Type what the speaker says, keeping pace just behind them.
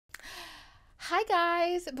Hi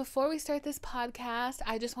guys, before we start this podcast,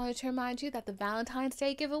 I just wanted to remind you that the Valentine's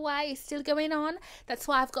Day giveaway is still going on. That's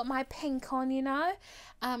why I've got my pink on,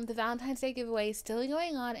 The Valentine's Day giveaway is still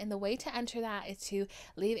going on, and the way to enter that is to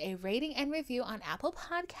leave a rating and review on Apple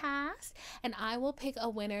Podcasts, and I will pick a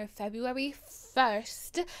winner February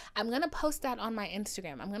 1st. I'm going to post that on my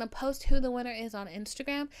Instagram. I'm going to post who the winner is on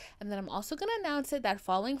Instagram, and then I'm also going to announce it that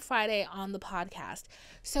following Friday on the podcast.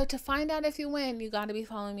 So to find out if you win, you got to be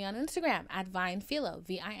following me on Instagram at VinePhilo,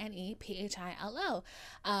 VinePhilo.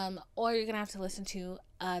 Or you're going to have to listen to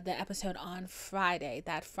the episode on Friday,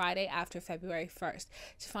 that Friday after February 1st,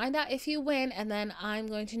 to find out if you win, and then I'm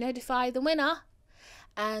going to notify the winner,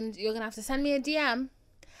 and you're going to have to send me a DM,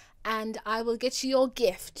 and I will get you your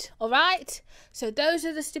gift, alright? So those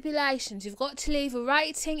are the stipulations. You've got to leave a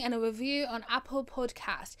rating and a review on Apple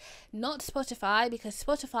Podcast, not Spotify, because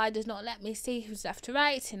Spotify does not let me see who's left a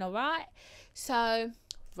rating, alright? So,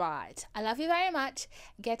 right. I love you very much.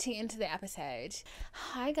 Getting into the episode.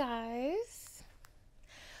 Hi, guys.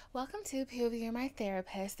 Welcome to POV You're My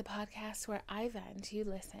Therapist, the podcast where I vent, you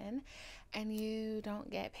listen, and you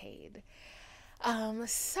don't get paid.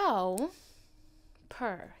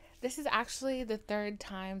 This is actually the third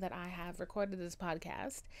time that I have recorded this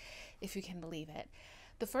podcast, if you can believe it.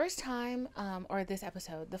 The first time I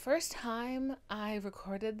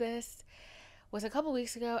recorded this was a couple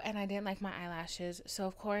weeks ago, and I didn't like my eyelashes, so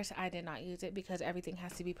of course I did not use it because everything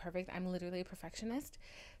has to be perfect. I'm literally a perfectionist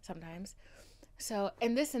sometimes. So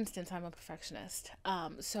in this instance, I'm a perfectionist.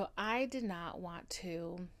 So I did not want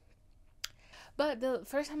to, but the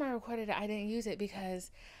first time I recorded it, I didn't use it because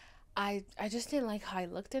I just didn't like how I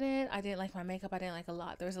looked in it. I didn't like my makeup. I didn't like a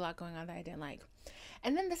lot. There was a lot going on that I didn't like.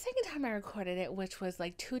 And then the second time I recorded it, which was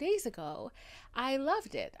like 2 days ago, I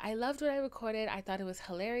loved it. I loved what I recorded. I thought it was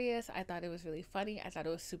hilarious. I thought it was really funny. I thought it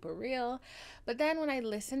was super real. But then when I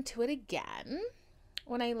listened to it again,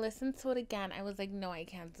 I was like, no, I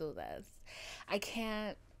can't do this. I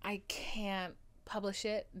can't publish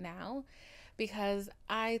it now because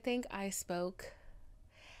I think I spoke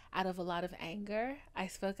out of a lot of anger. I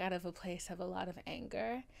spoke out of a place of a lot of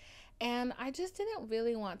anger. And I just didn't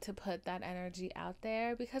really want to put that energy out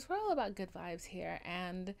there because we're all about good vibes here.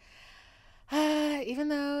 And even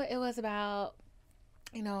though it was about,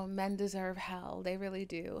 men deserve hell, they really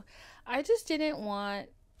do. I just didn't want,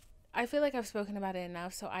 I feel like I've spoken about it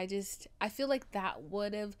enough. So I feel like that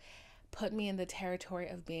would have put me in the territory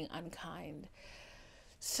of being unkind.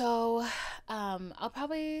 So I'll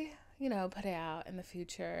probably put it out in the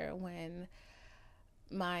future when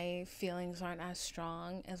my feelings aren't as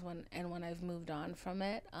strong as when I've moved on from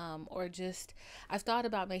it. Or just, I've thought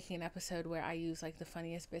about making an episode where I use like the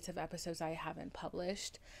funniest bits of episodes I haven't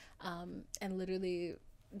published, and literally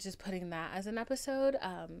just putting that as an episode.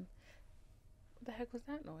 What the heck was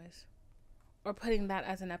that noise? Or putting that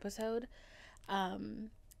as an episode.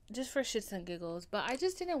 Just for shits and giggles, but I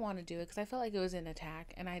just didn't want to do it because I felt like it was an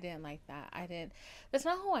attack, and I didn't like that. That's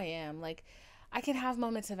not who I am. Like, I can have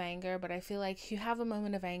moments of anger, but I feel like you have a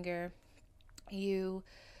moment of anger, you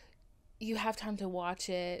have time to watch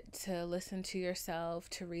it, to listen to yourself,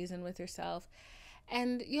 to reason with yourself,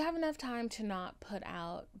 and you have enough time to not put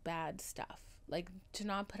out bad stuff, like to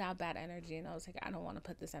not put out bad energy. And I was like, I don't want to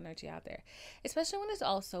put this energy out there, especially when it's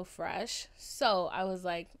all so fresh. So I was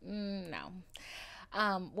like, no.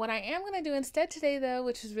 What I am going to do instead today, though,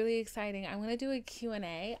 which is really exciting, I'm going to do a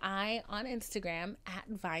Q&A on Instagram at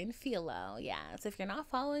VinePhilo. Yes, if you're not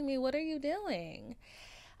following me, what are you doing?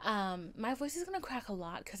 My voice is going to crack a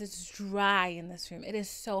lot because it's dry in this room. It is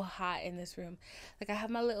so hot in this room. Like, I have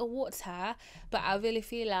my little water, but I really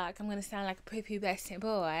feel like I'm going to sound like a prepubescent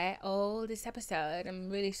boy all this episode. I'm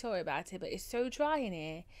really sorry about it, but it's so dry in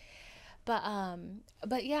here.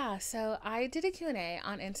 But yeah, so I did a Q&A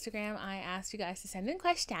on Instagram. I asked you guys to send in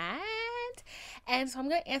questions, and so I'm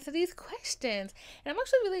going to answer these questions, and I'm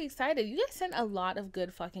actually really excited. You guys sent a lot of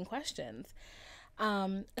good fucking questions.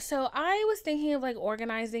 So I was thinking of like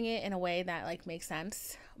organizing it in a way that like makes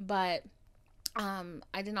sense, but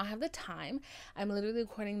I did not have the time. I'm literally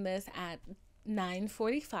recording this at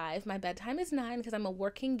 9:45. My bedtime is 9 because I'm a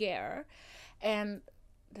working girl, and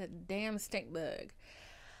the damn stink bug.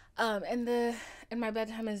 And my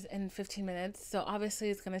bedtime is in 15 minutes, so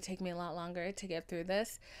obviously it's gonna take me a lot longer to get through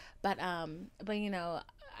this. But I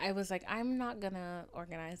was like, I'm not gonna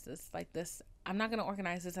organize this like this. I'm not gonna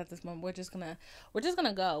organize this at this moment. We're just gonna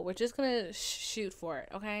go. We're just gonna shoot for it,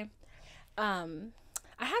 okay? I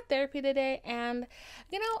had therapy today, and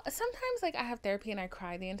sometimes like I have therapy and I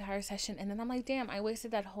cry the entire session, and then I'm like, damn, I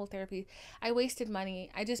wasted that whole therapy. I wasted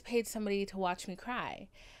money. I just paid somebody to watch me cry.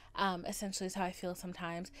 Essentially is how I feel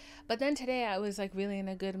sometimes. But then today I was like really in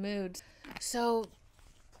a good mood. So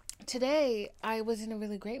today I was in a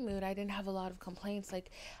really great mood. I didn't have a lot of complaints.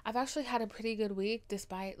 Like, I've actually had a pretty good week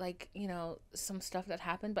despite, like, you know, some stuff that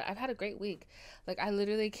happened, but I've had a great week. Like, I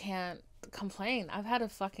literally can't complain. I've had a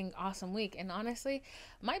fucking awesome week, and honestly,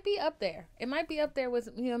 might be up there. It might be up there with,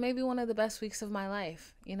 you know, maybe one of the best weeks of my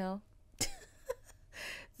life, you know?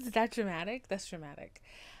 Is that dramatic? That's dramatic.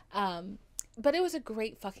 But it was a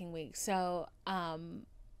great fucking week. So I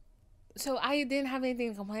didn't have anything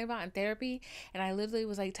to complain about in therapy, and I literally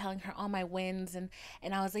was like telling her all my wins, and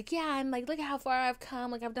I was like, yeah, and like, look at how far I've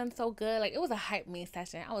come, like I've done so good. Like, it was a hype me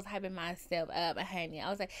session. I was hyping myself up behind you. I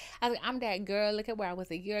was like, I'm that girl. Look at where I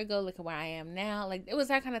was a year ago. Look at where I am now. Like, it was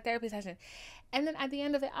that kind of therapy session. And then at the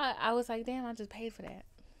end of it, I was like, damn, I just paid for that.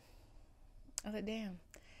 I was like, damn,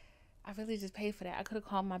 I really just paid for that. I could have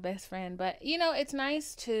called my best friend. But, you know, it's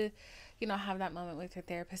nice to, you know, have that moment with your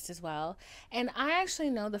therapist as well. And I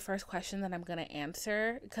actually know the first question that I'm going to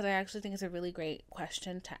answer, because I actually think it's a really great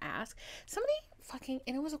question to ask. Somebody fucking,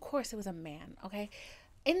 and it was, of course, it was a man, okay?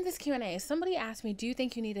 In this Q&A, somebody asked me, do you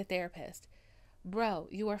think you need a therapist? Bro,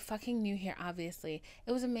 you are fucking new here, obviously.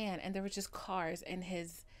 It was a man, and there were just cars in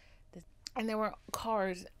his... And there were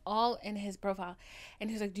cars all in his profile. And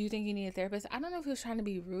he was like, do you think you need a therapist? I don't know if he was trying to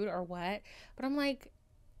be rude or what. But I'm like,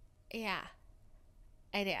 yeah,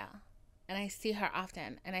 I do. And I see her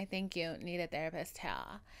often. And I think you need a therapist too.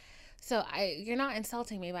 So you're not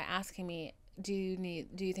insulting me by asking me, do you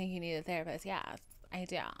think you need a therapist? Yes, I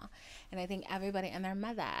do. And I think everybody and their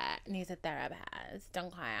mother needs a therapist.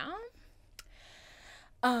 Don't cry.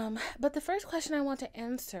 But the first question I want to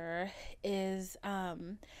answer is,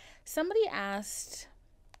 somebody asked,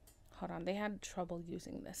 hold on, they had trouble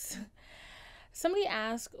using this. Somebody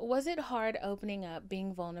asked, was it hard opening up,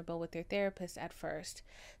 being vulnerable with your therapist at first?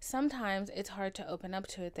 Sometimes it's hard to open up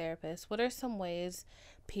to a therapist. What are some ways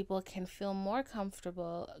people can feel more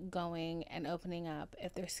comfortable going and opening up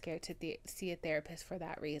if they're scared to see a therapist for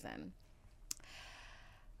that reason?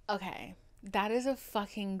 Okay, that is a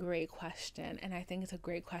fucking great question. And I think it's a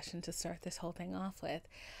great question to start this whole thing off with,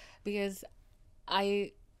 because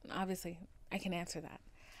I can answer that.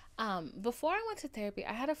 Before I went to therapy,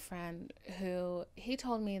 I had a friend who, he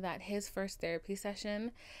told me that his first therapy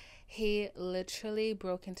session, he literally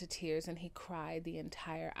broke into tears and he cried the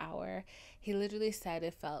entire hour. He literally said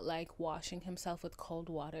it felt like washing himself with cold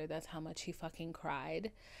water. That's how much he fucking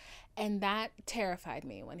cried. And that terrified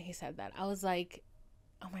me when he said that. I was like,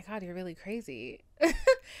 oh my God, you're really crazy.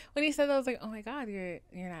 When he said that, I was like, oh my God, you're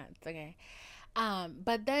not. It's okay.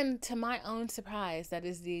 But then, to my own surprise, that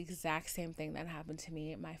is the exact same thing that happened to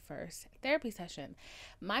me at my first therapy session.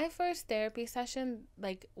 My first therapy session,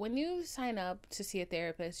 like, when you sign up to see a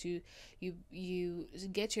therapist, you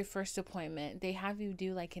get your first appointment. They have you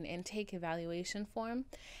do like an intake evaluation form,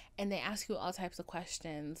 and they ask you all types of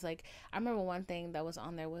questions. Like, I remember one thing that was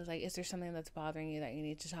on there was like, is there something that's bothering you that you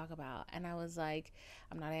need to talk about? And I was like,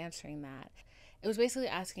 I'm not answering that. It was basically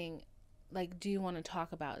asking, like, do you want to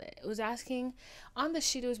talk about it? It was asking on the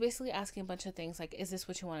sheet, it was basically asking a bunch of things like, is this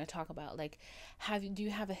what you want to talk about? Like, do you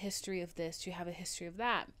have a history of this? Do you have a history of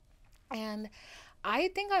that? And I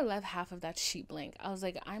think I left half of that sheet blank. I was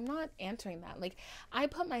like, I'm not answering that. Like, I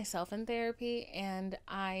put myself in therapy and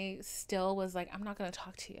I still was like, I'm not going to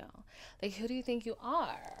talk to you. Like, who do you think you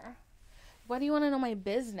are? Why do you want to know my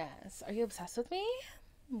business? Are you obsessed with me?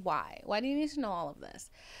 Why? Why do you need to know all of this?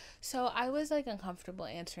 So I was like uncomfortable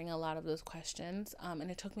answering a lot of those questions, and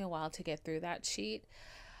it took me a while to get through that sheet.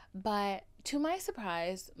 But to my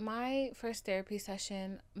surprise, my first therapy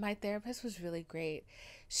session, my therapist was really great.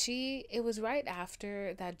 It was right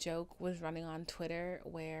after that joke was running on Twitter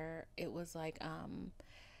where it was like,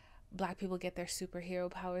 Black people get their superhero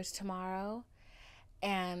powers tomorrow.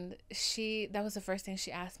 And that was the first thing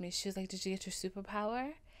she asked me. She was like, did you get your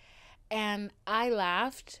superpower? And I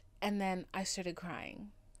laughed, and then I started crying.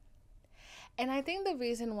 And I think the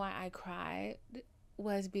reason why I cried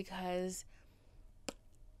was because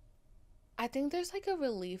I think there's like a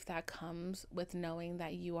relief that comes with knowing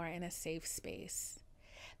that you are in a safe space.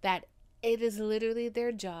 That it is literally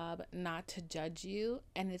their job not to judge you,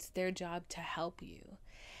 and it's their job to help you.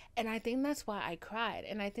 And I think that's why I cried.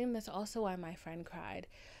 And I think that's also why my friend cried.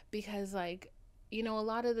 Because, like, you know, a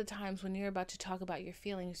lot of the times when you're about to talk about your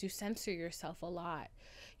feelings, you censor yourself a lot.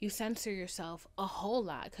 You censor yourself a whole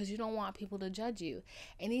lot because you don't want people to judge you.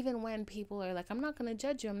 And even when people are like, I'm not going to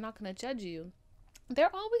judge you, I'm not going to judge you,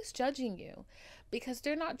 they're always judging you because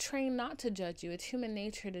they're not trained not to judge you. It's human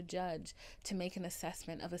nature to judge, to make an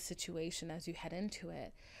assessment of a situation as you head into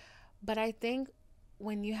it. But I think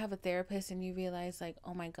when you have a therapist and you realize, like,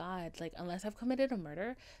 oh my God, like, unless I've committed a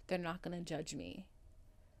murder, they're not going to judge me.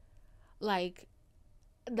 Like,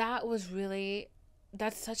 that was really,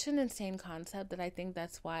 that's such an insane concept that I think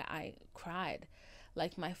that's why I cried,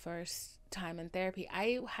 like, my first time in therapy.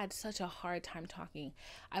 I had such a hard time talking.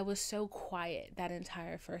 I was so quiet that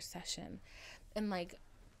entire first session. And, like,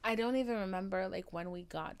 I don't even remember, like, when we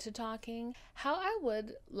got to talking. How I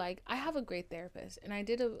would, like, I have a great therapist, and I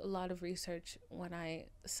did a lot of research when I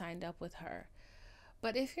signed up with her.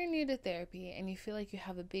 But if you're new to therapy and you feel like you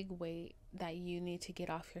have a big weight that you need to get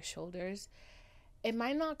off your shoulders, it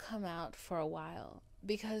might not come out for a while,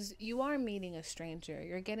 because you are meeting a stranger.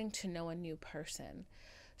 You're getting to know a new person.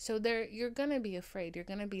 So you're going to be afraid. You're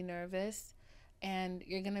going to be nervous, and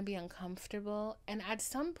you're going to be uncomfortable. And at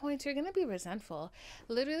some points, you're going to be resentful.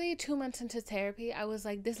 Literally 2 months into therapy, I was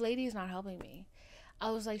like, this lady is not helping me. I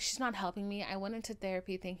was like, she's not helping me. I went into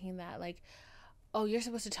therapy thinking that, like, oh, you're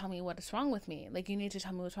supposed to tell me what's wrong with me. Like, you need to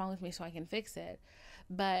tell me what's wrong with me so I can fix it.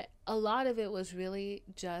 But a lot of it was really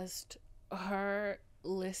just her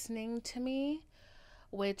listening to me,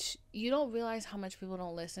 which you don't realize how much people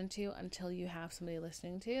don't listen to you until you have somebody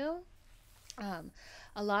listening to you.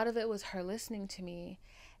 A lot of it was her listening to me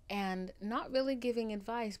and not really giving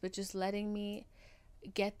advice, but just letting me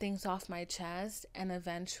get things off my chest, and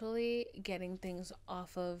eventually getting things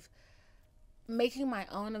off of, making my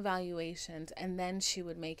own evaluations, and then she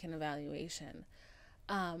would make an evaluation.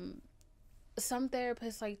 Some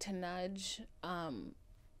therapists like to nudge,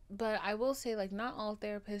 but I will say, like, not all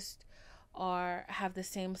therapists have the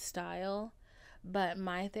same style, but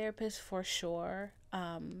my therapist for sure,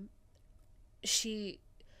 she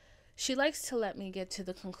likes to let me get to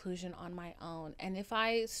the conclusion on my own. And if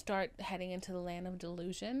I start heading into the land of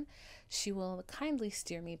delusion, she will kindly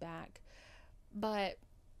steer me back. But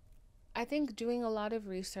I think doing a lot of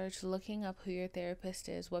research, looking up who your therapist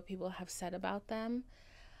is, what people have said about them,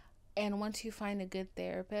 and once you find a good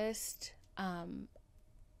therapist,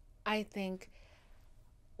 I think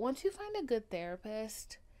once you find a good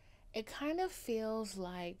therapist, it kind of feels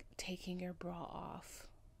like taking your bra off.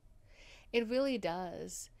 It really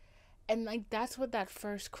does. And, like, that's what that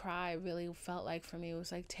first cry really felt like for me. It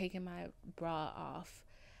was like taking my bra off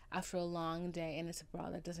after a long day, and it's a bra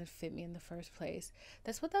that doesn't fit me in the first place.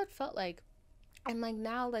 That's what that felt like. And, like,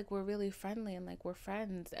 now, like, we're really friendly, and, like, we're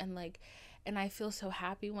friends, and, like, and I feel so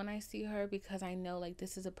happy when I see her, because I know, like,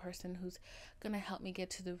 this is a person who's gonna help me get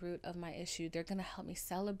to the root of my issue. They're gonna help me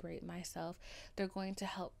celebrate myself. They're going to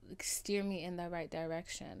help steer me in the right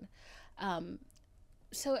direction.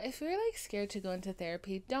 So if you're, like, scared to go into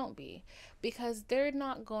therapy, don't be, because they're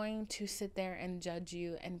not going to sit there and judge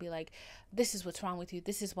you and be like, this is what's wrong with you.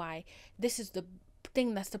 This is why. This is the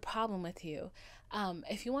thing that's the problem with you.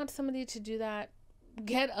 If you want somebody to do that,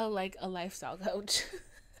 get a lifestyle coach.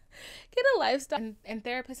 Get a lifestyle. And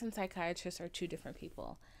therapists and psychiatrists are two different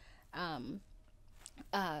people. I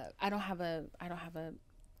don't have a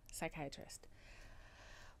psychiatrist.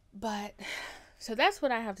 But so that's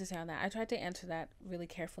what I have to say on that. I tried to answer that really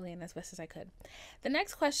carefully and as best as I could. The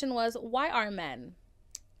next question was, why are men?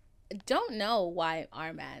 Don't know why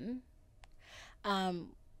are men.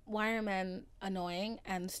 Why are men annoying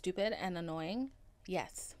and stupid and annoying?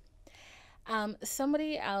 Yes.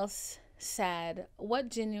 Somebody else said, what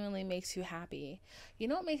genuinely makes you happy? You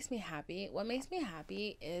know what makes me happy? What makes me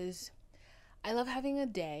happy is I love having a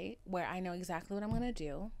day where I know exactly what I'm going to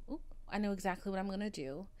do. I know exactly what I'm going to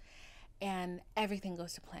do. And everything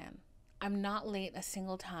goes to plan. I'm not late a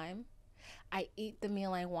single time. I eat the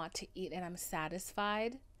meal I want to eat and I'm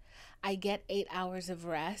satisfied. I get 8 hours of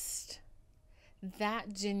rest.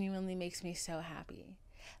 That genuinely makes me so happy.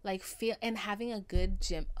 Like, and having a good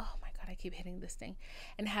gym. Oh my God, I keep hitting this thing.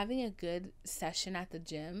 And having a good session at the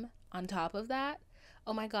gym on top of that.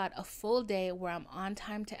 Oh my God, a full day where I'm on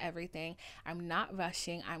time to everything. I'm not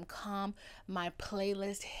rushing. I'm calm. My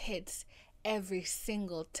playlist hits every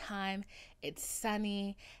single time. It's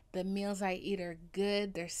sunny. The meals I eat are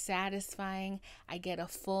good. They're satisfying. I get a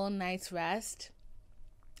full night's rest.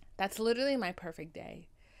 That's literally my perfect day.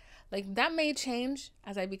 Like, that may change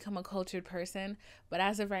as I become a cultured person, but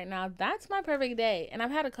as of right now, that's my perfect day. And I've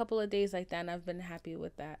had a couple of days like that, and I've been happy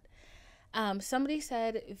with that. Somebody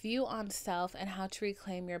said, view on self and how to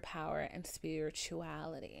reclaim your power and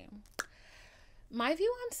spirituality. My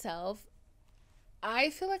view on self, I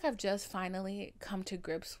feel like I've just finally come to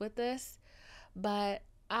grips with this, but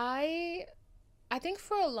I think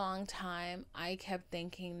for a long time, I kept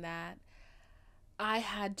thinking that I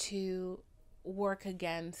had to work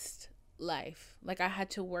against life. Like I had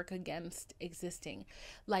to work against existing.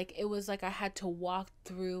 Like it was like I had to walk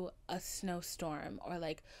through a snowstorm or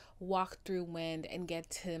like walk through wind and get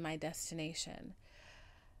to my destination.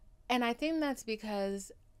 And I think that's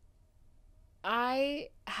because I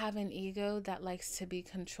have an ego that likes to be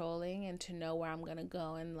controlling and to know where I'm going to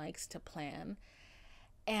go and likes to plan.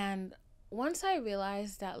 And once I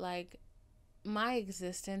realized that like my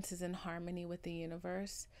existence is in harmony with the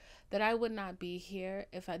universe, that I would not be here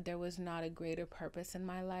if there was not a greater purpose in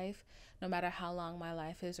my life, no matter how long my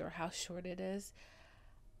life is or how short it is.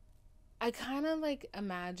 I kind of like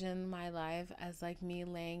imagine my life as like me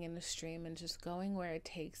laying in the stream and just going where it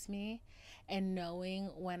takes me and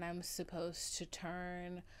knowing when I'm supposed to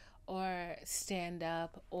turn or stand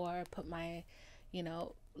up or put my,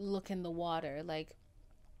 look in the water. Like,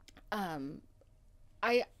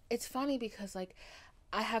 it's funny because like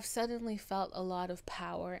I have suddenly felt a lot of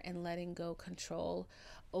power and letting go control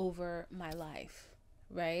over my life,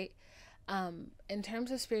 right? In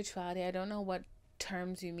terms of spirituality, I don't know what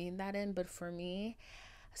terms you mean that in, but for me,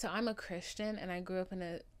 so I'm a Christian and I grew up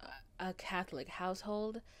in a Catholic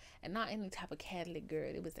household, and not any type of Catholic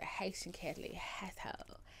girl. It was a Haitian Catholic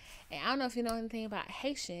household. And I don't know if you know anything about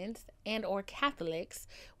Haitians and or Catholics,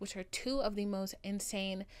 which are two of the most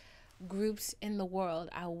insane groups in the world.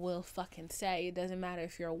 I will fucking say it doesn't matter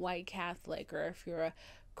if you're a white Catholic or if you're a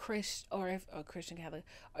Christian Catholic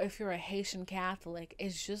or if you're a Haitian Catholic.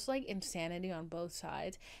 It's just like insanity on both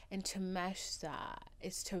sides, and to mesh that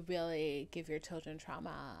is to really give your children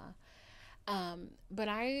trauma. But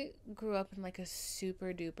I grew up in like a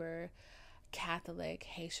super duper Catholic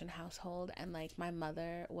Haitian household, and like my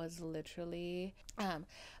mother was literally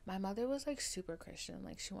like super Christian.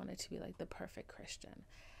 Like she wanted to be like the perfect Christian,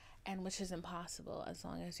 and which is impossible as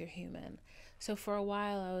long as you're human. So for a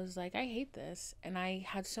while I was like, I hate this, and I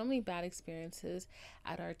had so many bad experiences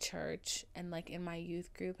at our church and like in my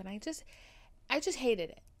youth group, and I just hated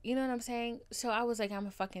it. You know what I'm saying? So I was like, I'm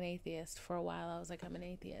a fucking atheist. For a while I was like, I'm an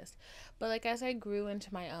atheist. But like as I grew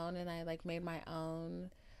into my own and I like made my own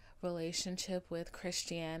relationship with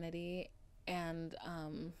Christianity, and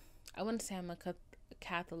I wouldn't say I'm a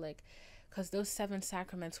Catholic, because those 7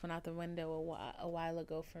 sacraments went out the window a while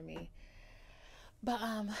ago for me. But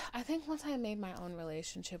I think once I made my own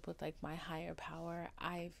relationship with like my higher power,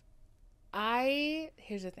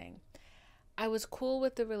 here's the thing. I was cool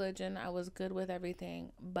with the religion. I was good with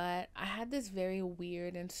everything, but I had this very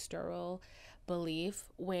weird and sterile belief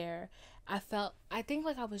where I think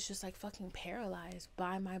like I was just like fucking paralyzed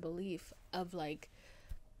by my belief of like,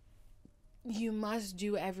 you must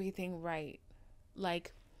do everything right.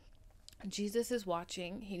 Like, Jesus is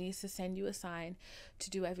watching. He needs to send you a sign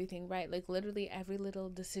to do everything right. Like literally every little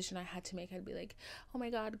decision I had to make, I'd be like, oh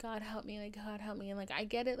my God, God help me. Like, God help me. And like, I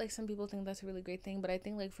get it. Like some people think that's a really great thing, but I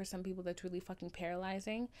think like for some people that's really fucking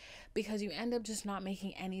paralyzing, because you end up just not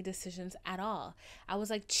making any decisions at all. I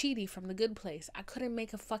was like Chidi from The Good Place. I couldn't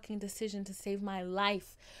make a fucking decision to save my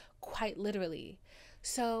life, quite literally.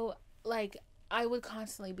 So like, I would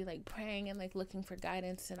constantly be like praying and like looking for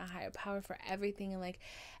guidance and a higher power for everything,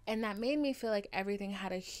 and that made me feel like everything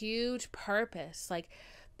had a huge purpose. Like,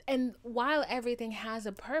 and while everything has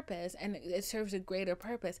a purpose and it serves a greater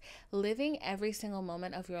purpose, living every single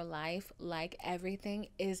moment of your life like everything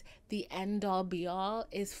is the end all be all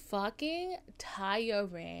is fucking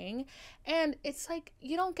tiring, and it's like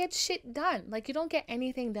you don't get shit done. Like you don't get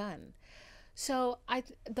anything done. So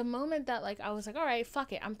the moment that like I was like, all right,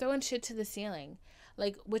 fuck it, I'm throwing shit to the ceiling,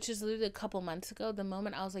 like, which is literally a couple months ago, the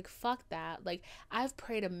moment I was like, fuck that. Like, I've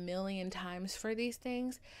prayed 1,000,000 times for these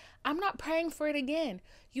things. I'm not praying for it again.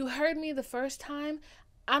 You heard me the first time.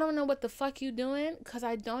 I don't know what the fuck you doing, because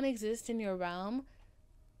I don't exist in your realm.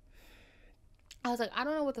 I was like, I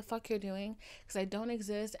don't know what the fuck you're doing, because I don't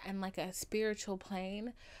exist in like a spiritual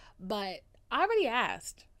plane. But I already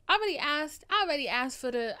asked. I asked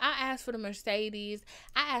for the Mercedes.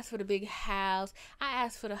 I asked for the big house. I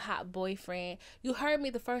asked for the hot boyfriend. You heard me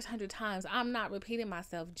the first 100 times. I'm not repeating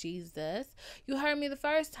myself, Jesus. You heard me the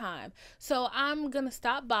first time. So I'm going to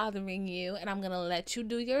stop bothering you, and I'm going to let you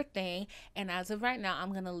do your thing. And as of right now,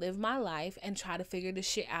 I'm going to live my life and try to figure this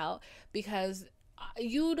shit out, because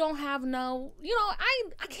you don't have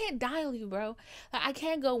I can't dial you, bro. Like, I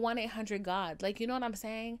can't go 1-800-God. Like, you know what I'm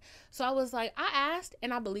saying? So I was like, I asked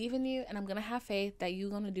and I believe in you, and I'm gonna have faith that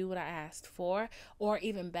you're gonna do what I asked for, or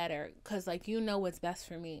even better, because like, you know what's best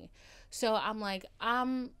for me. So I'm like,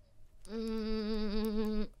 not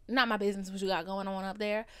my business what you got going on up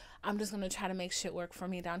there. I'm just gonna try to make shit work for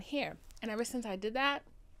me down here. And ever since I did that,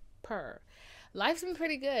 life's been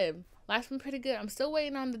pretty good. I'm still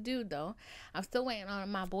waiting on the dude, though. I'm still waiting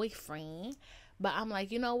on my boyfriend. But I'm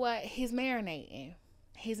like, you know what? He's marinating.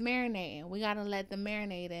 He's marinating. We gotta let the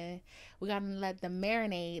marinade in. We gotta let the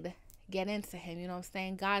marinade get into him. You know what I'm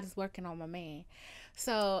saying? God is working on my man.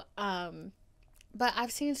 So, but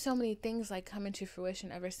I've seen so many things like come into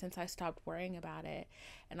fruition ever since I stopped worrying about it.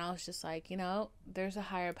 And I was just like, you know, there's a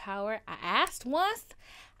higher power. I asked once,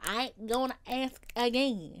 I ain't gonna ask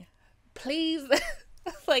again. Please.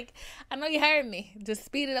 Like, I know you heard me. Just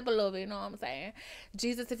speed it up a little bit, you know what I'm saying?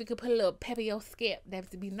 Jesus, if you could put a little pep in your skip, that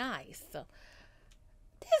would be nice. So,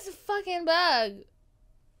 this fucking bug.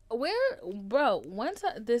 Bro, once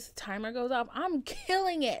this timer goes off, I'm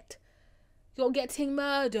killing it. You're getting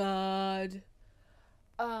murdered.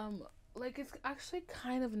 Like, it's actually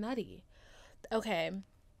kind of nutty. Okay.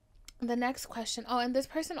 The next question. Oh, and this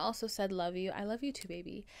person also said, love you. I love you too,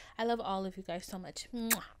 baby. I love all of you guys so much.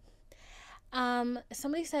 Mwah.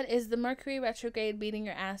 Somebody said, is the Mercury retrograde beating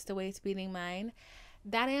your ass the way it's beating mine?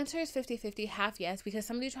 That answer is 50-50, half yes, because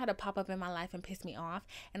somebody tried to pop up in my life and piss me off,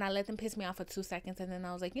 and I let them piss me off for 2 seconds, and then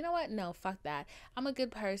I was like, you know what? No, fuck that. I'm a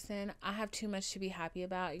good person. I have too much to be happy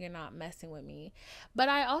about. You're not messing with me. But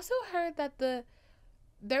I also heard that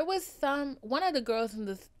there was one of the girls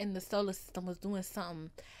in the solar system was doing something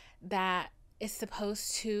that is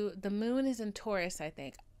supposed to, the moon is in Taurus, I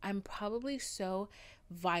think. I'm probably so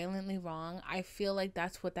violently wrong. I feel like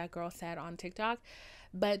that's what that girl said on TikTok.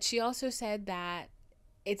 But she also said that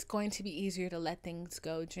it's going to be easier to let things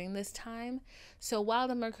go during this time. So while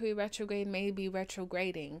the Mercury retrograde may be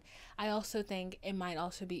retrograding, I also think it might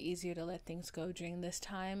also be easier to let things go during this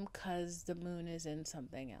time because the moon is in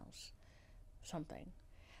something else.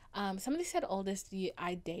 Somebody said oldest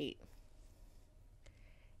I date.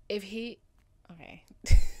 Okay.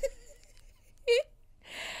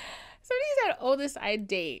 Somebody said oldest I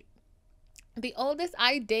date. The oldest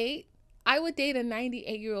I date, I would date a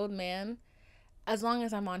 98-year-old man as long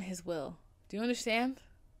as I'm on his will. Do you understand?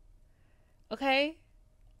 Okay?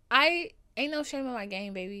 I ain't no shame in my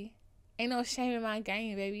game, baby. Ain't no shame in my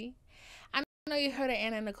game, baby. I know you heard of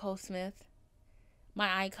Anna Nicole Smith,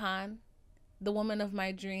 my icon, the woman of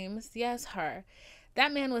my dreams. Yes, her.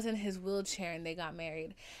 That man was in his wheelchair and they got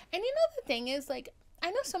married. And you know the thing is, like, I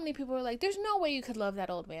know so many people are like, there's no way you could love that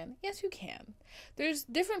old man. Yes, you can. There's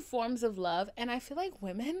different forms of love. And I feel like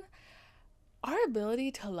women, our ability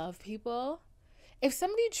to love people, if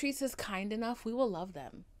somebody treats us kind enough, we will love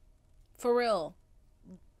them. For real.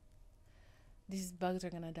 These bugs are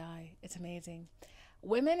going to die. It's amazing.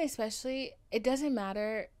 Women especially, it doesn't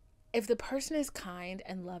matter. If the person is kind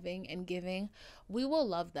and loving and giving, we will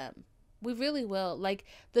love them. We really will. Like,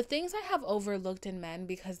 the things I have overlooked in men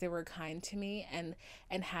because they were kind to me and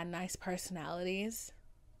had nice personalities,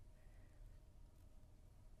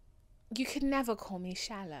 you could never call me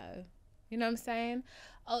shallow. You know what I'm saying?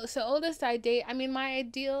 Oh, so oldest I date, I mean, my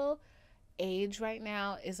ideal age right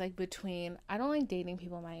now is like between, I don't like dating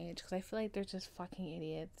people my age because I feel like they're just fucking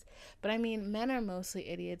idiots. But I mean, men are mostly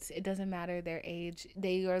idiots. It doesn't matter their age.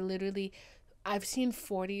 They are literally, I've seen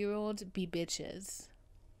 40-year-olds be bitches.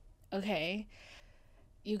 Okay,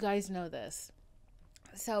 you guys know this.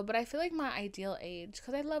 So, but I feel like my ideal age,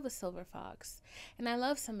 because I love a silver fox and I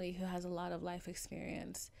love somebody who has a lot of life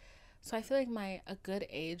experience. So I feel like a good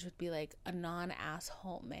age would be like a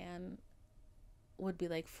non-asshole man would be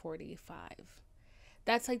like 45.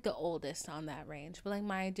 That's like the oldest on that range. But like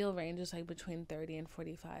my ideal range is like between 30 and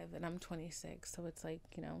 45 and I'm 26. So it's like,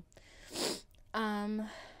 you know,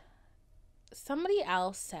 somebody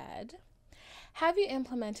else said, have you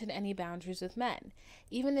implemented any boundaries with men?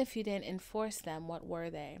 Even if you didn't enforce them, what were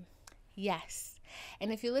they? Yes. And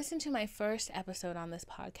if you listen to my first episode on this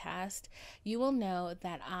podcast, you will know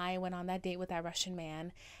that I went on that date with that Russian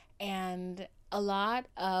man. And I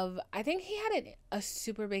think he had a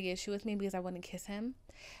super big issue with me because I wouldn't kiss him.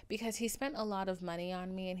 Because he spent a lot of money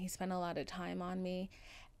on me and he spent a lot of time on me.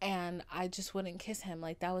 And I just wouldn't kiss him.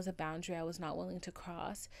 Like, that was a boundary I was not willing to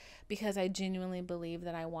cross because I genuinely believe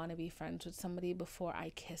that I want to be friends with somebody before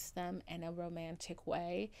I kiss them in a romantic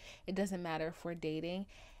way. It doesn't matter if we're dating.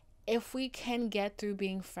 If we can get through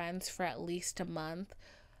being friends for at least a month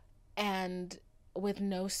and with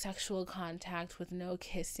no sexual contact, with no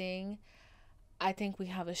kissing, I think we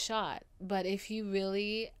have a shot. But if you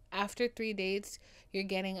really, after 3 dates, you're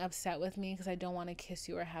getting upset with me because I don't want to kiss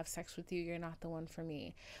you or have sex with you, you're not the one for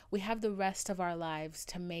me. We have the rest of our lives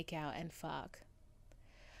to make out and fuck.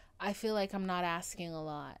 I feel like I'm not asking a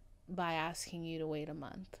lot by asking you to wait a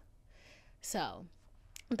month. So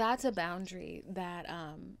that's a boundary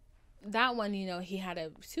that one, you know, he had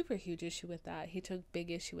a super huge issue with that. He took big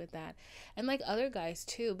issue with that. And like other guys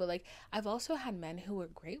too, but like I've also had men who were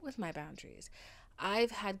great with my boundaries.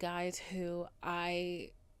 I've had guys who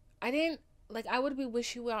I didn't like, I would be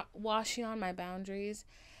wishy-washy on my boundaries,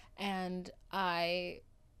 and I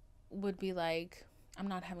would be like, I'm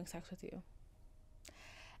not having sex with you.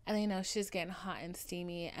 And then, she's getting hot and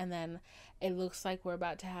steamy, and then it looks like we're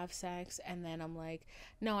about to have sex, and then I'm like,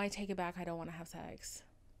 no, I take it back, I don't want to have sex.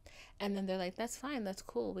 And then they're like, that's fine, that's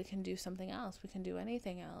cool, we can do something else, we can do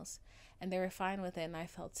anything else. And they were fine with it, and I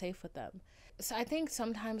felt safe with them. So I think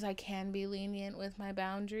sometimes I can be lenient with my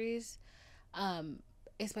boundaries,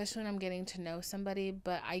 especially when I'm getting to know somebody,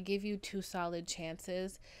 but I give you 2 solid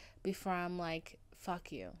chances before I'm like,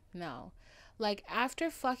 fuck you. No. Like, after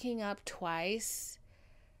fucking up twice,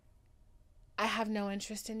 I have no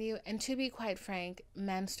interest in you. And to be quite frank,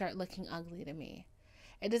 men start looking ugly to me.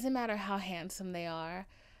 It doesn't matter how handsome they are.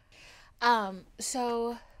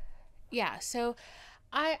 So yeah, so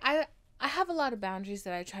I have a lot of boundaries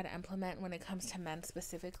that I try to implement when it comes to men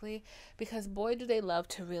specifically, because boy, do they love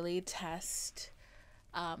to really test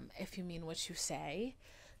if you mean what you say.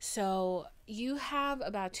 So you have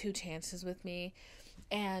about 2 chances with me,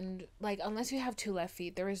 and like, unless you have 2 left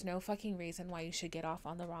feet, there is no fucking reason why you should get off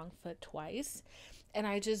on the wrong foot twice. And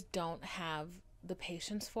I just don't have the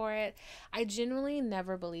patience for it. I genuinely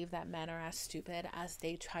never believe that men are as stupid as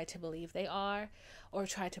they try to believe they are, or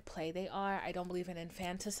try to play they are. I don't believe in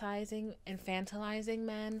infantilizing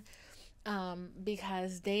men,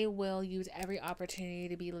 because they will use every opportunity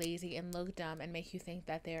to be lazy and look dumb and make you think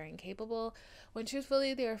that they're incapable, when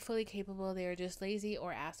truthfully they are fully capable. They are just lazy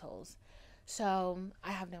or assholes. So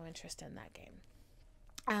I have no interest in that game.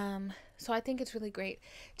 So I think it's really great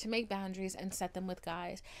to make boundaries and set them with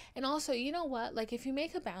guys. And also, you know what? Like, if you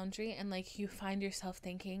make a boundary and like you find yourself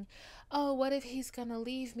thinking, oh, what if he's gonna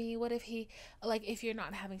leave me? What if he, like, if you're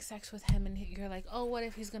not having sex with him and you're like, oh, what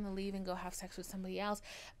if he's gonna leave and go have sex with somebody else?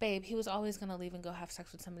 Babe, he was always gonna leave and go have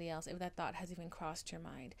sex with somebody else, if that thought has even crossed your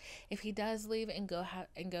mind. If he does leave and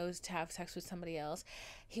goes to have sex with somebody else,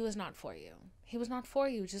 he was not for you. He was not for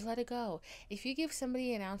you. Just let it go. If you give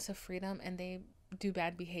somebody an ounce of freedom and they do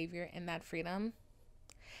bad behavior in that freedom,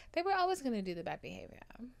 they were always going to do the bad behavior.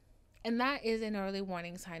 And that is an early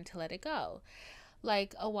warning sign to let it go.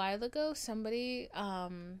 Like, a while ago, somebody,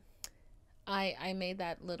 I made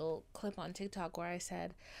that little clip on TikTok where I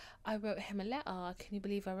said, I wrote him a letter. Can you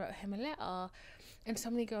believe I wrote him a letter? And so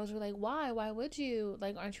many girls were like, why? Why would you?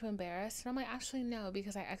 Like, aren't you embarrassed? And I'm like, actually, no,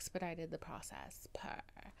 because I expedited the process.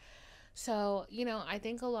 So, I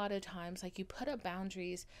think a lot of times, like, you put up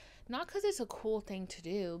boundaries, not because it's a cool thing to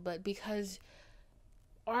do, but because,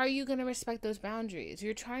 are you going to respect those boundaries?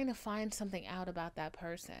 You're trying to find something out about that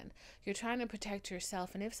person. You're trying to protect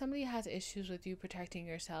yourself. And if somebody has issues with you protecting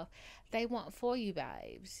yourself, they won't for you,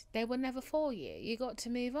 babes. They will never for you. You got to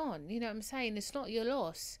move on. You know what I'm saying? It's not your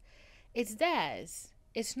loss. It's theirs.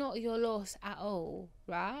 It's not your loss at all,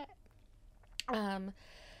 right?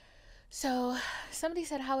 So somebody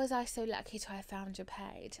said, how was I so lucky to have found your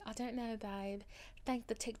page? I don't know, babe. Thank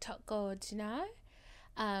the TikTok gods,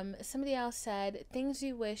 Somebody else said, things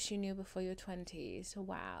you wish you knew before your 20s.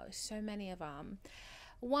 Wow, so many of them.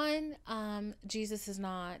 1, Jesus is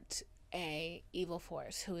not a evil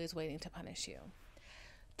force who is waiting to punish you.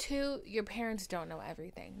 2, your parents don't know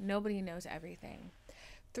everything. Nobody knows everything.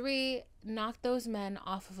 3, knock those men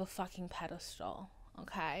off of a fucking pedestal,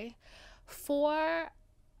 okay? 4,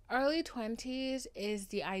 early 20s is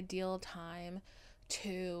the ideal time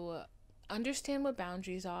to understand what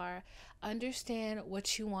boundaries are, understand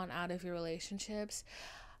what you want out of your relationships.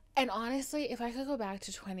 And honestly, if I could go back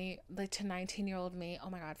to 19-year-old me, oh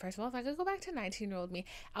my God, first of all, if I could go back to 19-year-old me,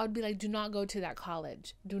 I would be like, do not go to that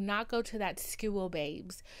college. Do not go to that school,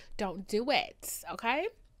 babes. Don't do it, okay?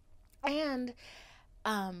 And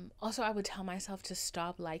also, I would tell myself to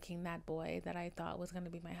stop liking that boy that I thought was going to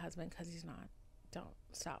be my husband, because he's not. Don't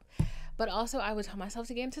stop. But also, I would tell myself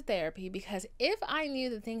to get into therapy, because if I knew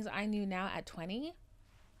the things I knew now at 20,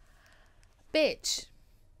 bitch,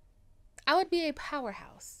 I would be a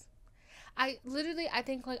powerhouse. I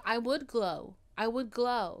think, like, I would glow.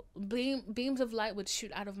 Beams of light would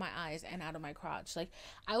shoot out of my eyes and out of my crotch. Like,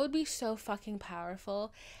 I would be so fucking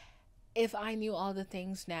powerful if I knew all the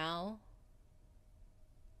things now.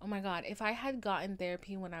 Oh my God, if I had gotten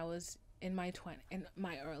therapy when I was in my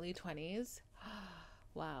early 20s,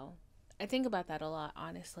 wow. I think about that a lot,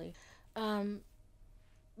 honestly.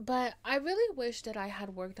 But I really wish that I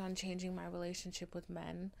had worked on changing my relationship with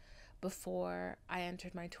men before I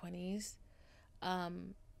entered my 20s.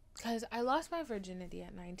 Because I lost my virginity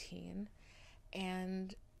at 19,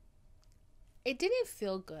 and it didn't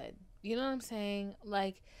feel good. You know what I'm saying?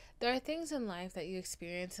 Like, there are things in life that you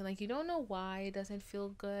experience, and, like, you don't know why it doesn't feel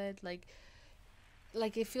good. Like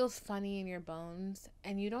it feels funny in your bones,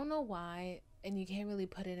 and you don't know why. and you can't really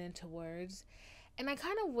put it into words. And I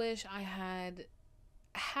kind of wish I had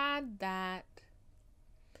that.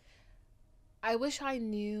 I wish I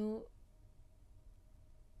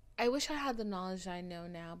had the knowledge I know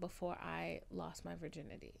now before I lost my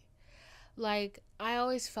virginity. Like, I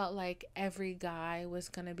always felt like every guy was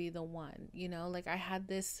going to be the one, you know? Like, I had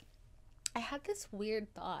this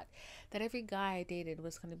weird thought that every guy I dated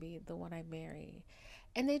was going to be the one I marry.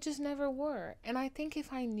 And they just never were. And I think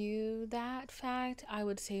if I knew that fact, I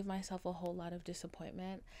would save myself a whole lot of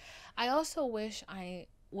disappointment. I also wish I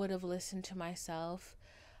would have listened to myself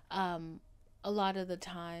a lot of the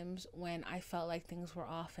times when I felt like things were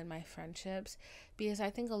off in my friendships, because I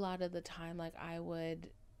think a lot of the time, like, I would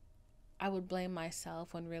blame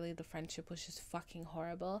myself when really the friendship was just fucking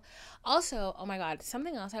horrible. Also, oh my God,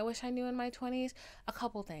 something else I wish I knew in my 20s, a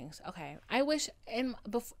couple things. Okay, I wish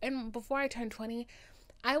before I turned 20,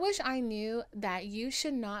 I wish I knew that you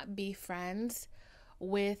should not be friends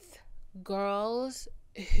with girls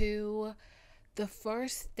who the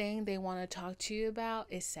first thing they want to talk to you about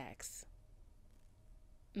is sex.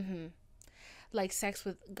 Like sex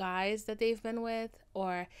with guys that they've been with,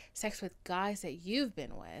 or sex with guys that you've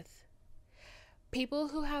been with. People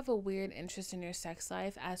who have a weird interest in your sex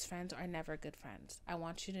life as friends are never good friends. I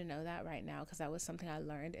want you to know that right now, because that was something I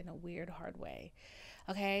learned in a weird, hard way.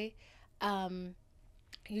 Okay?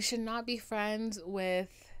 You should not be friends with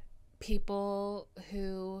people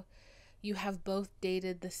who you have both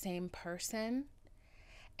dated the same person.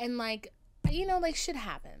 And like, you know, like, shit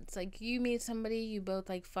happens. Like, you meet somebody, you both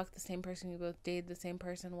like fuck the same person, you both dated the same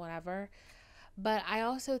person, whatever. But I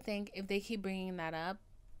also think if they keep bringing that up,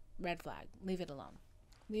 red flag. Leave it alone.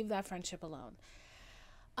 Leave that friendship alone.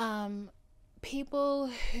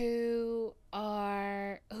 People who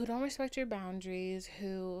don't respect your boundaries,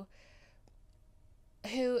 who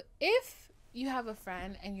if you have a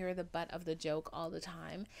friend and you're the butt of the joke all the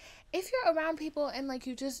time, if you're around people and like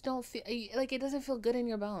you just don't feel like, it doesn't feel good in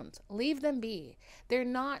your bones, leave them be. They're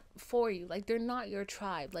not for you. Like, they're not your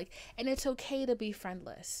tribe. Like, and it's okay to be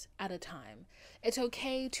friendless at a time. It's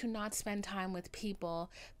okay to not spend time with people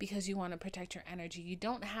because you want to protect your energy. You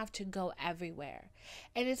don't have to go everywhere.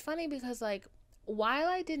 And it's funny because, like, while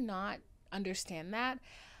I did not understand that,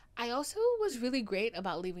 I also was really great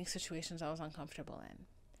about leaving situations I was uncomfortable in.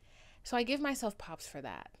 So I give myself props for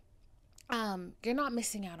that. You're not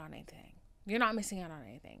missing out on anything. You're not missing out on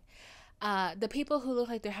anything. The people who look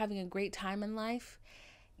like they're having a great time in life,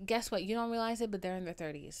 guess what? You don't realize it, but they're in their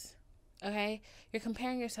 30s. Okay? You're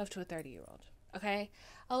comparing yourself to a 30-year-old. Okay?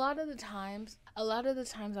 A lot of the times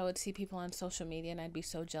I would see people on social media and I'd be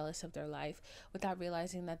so jealous of their life without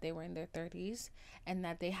realizing that they were in their 30s and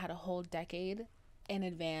that they had a whole decade in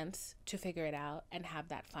advance to figure it out and have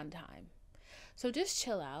that fun time. So just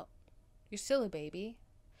chill out. You're still a baby.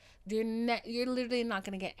 You're literally not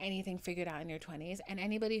going to get anything figured out in your 20s. And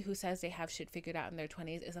anybody who says they have shit figured out in their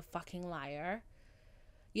 20s is a fucking liar.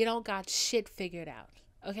 You don't got shit figured out.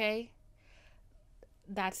 Okay?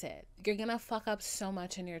 That's it. You're going to fuck up so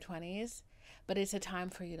much in your 20s, but it's a time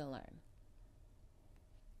for you to learn.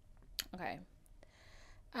 Okay.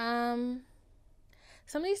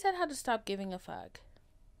 Somebody said how to stop giving a fuck.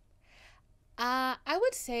 I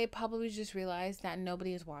would say probably just realize that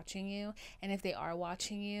nobody is watching you, and if they are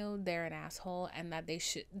watching you, they're an asshole, and that they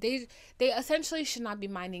essentially should not be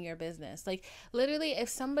minding your business. Like, literally, if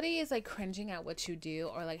somebody is like cringing at what you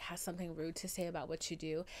do or like has something rude to say about what you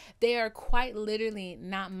do, they are quite literally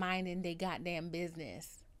not minding their goddamn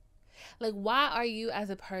business. Like, why are you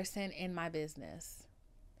as a person in my business?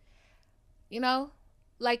 You know?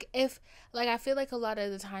 Like, I feel like a lot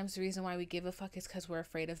of the times the reason why we give a fuck is because we're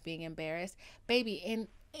afraid of being embarrassed. Baby,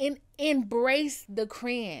 embrace the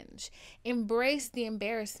cringe. Embrace the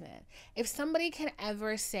embarrassment. If somebody can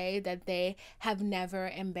ever say that they have never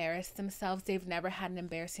embarrassed themselves, they've never had an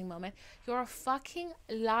embarrassing moment, you're a fucking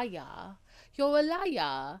liar. You're a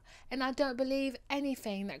liar. And I don't believe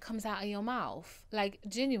anything that comes out of your mouth. Like,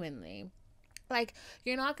 genuinely. Like,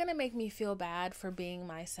 you're not going to make me feel bad for being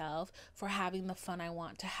myself, for having the fun I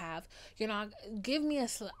want to have. You're not, give me a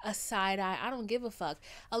side eye. I don't give a fuck.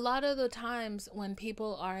 A lot of the times when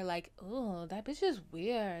people are like, oh, that bitch is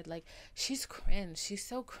weird. Like, she's cringe. She's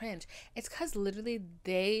so cringe. It's because literally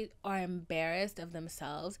they are embarrassed of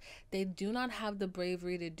themselves. They do not have the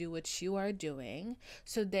bravery to do what you are doing.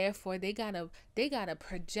 So therefore, they gotta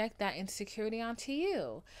project that insecurity onto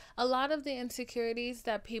you. A lot of the insecurities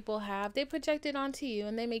that people have, they project projected onto you,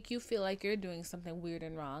 and they make you feel like you're doing something weird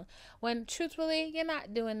and wrong, when truthfully, you're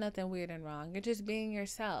not doing nothing weird and wrong. You're just being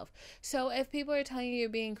yourself. So if people are telling you you're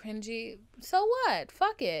being cringy, so what?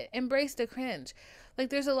 Fuck it. Embrace the cringe. Like,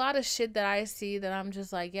 there's a lot of shit that I see that I'm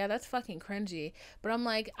just like, yeah, that's fucking cringy. But I'm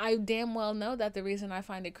like, I damn well know that the reason I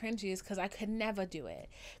find it cringy is because I could never do it.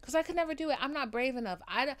 I'm not brave enough.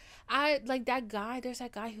 I like that guy. There's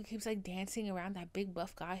that guy who keeps like dancing around, that big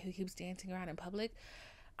buff guy who keeps dancing around in public.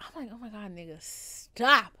 I'm like, oh my God, nigga,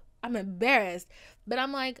 stop. I'm embarrassed. But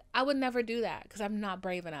I'm like, I would never do that because I'm not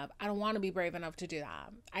brave enough. I don't want to be brave enough to do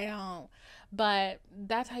that. I don't. But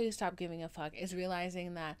that's how you stop giving a fuck, is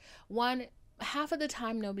realizing that, one, half of the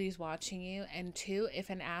time nobody's watching you, and two, if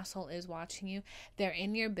an asshole is watching you, they're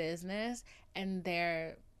in your business and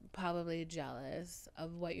they're probably jealous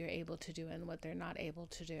of what you're able to do and what they're not able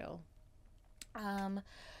to do.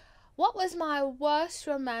 What was my worst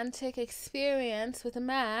romantic experience with a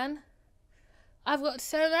man? I've got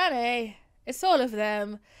so many. It's all of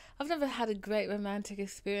them. I've never had a great romantic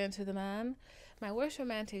experience with a man. My worst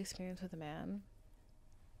romantic experience with a man.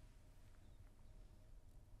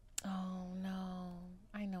 Oh no,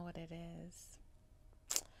 I know what it is.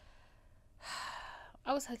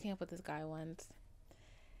 I was hooking up with this guy once.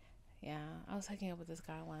 Yeah, I was hooking up with this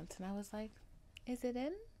guy once, and I was like, is it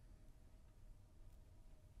in?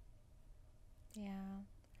 Yeah.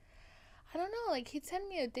 I don't know, like, he'd sent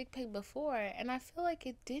me a dick pic before, and I feel like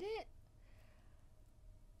it didn't.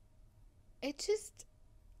 It just.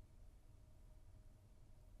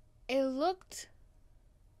 It looked.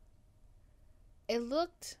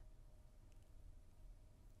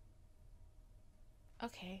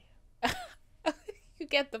 Okay. You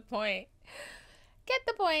get the point.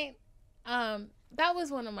 That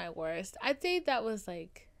was one of my worst. I think that was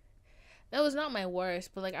not my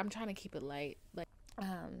worst, but like, I'm trying to keep it light. Like,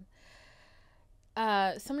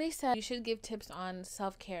 somebody said you should give tips on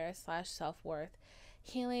self-care / self-worth,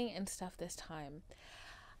 healing and stuff this time.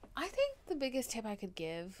 I think the biggest tip I could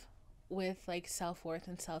give with like self-worth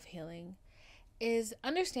and self-healing is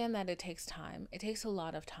understand that it takes time. It takes a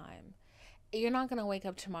lot of time. You're not going to wake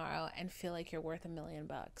up tomorrow and feel like you're worth $1 million.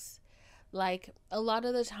 Like, a lot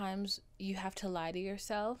of the times you have to lie to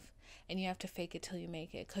yourself and you have to fake it till you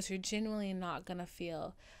make it, because you're genuinely not going to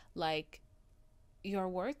feel like you're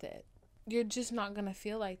worth it. You're just not going to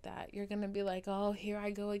feel like that. You're going to be like, oh, here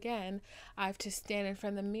I go again. I have to stand in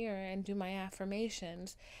front of the mirror and do my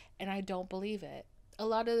affirmations, and I don't believe it. A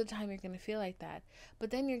lot of the time you're going to feel like that.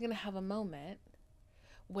 But then you're going to have a moment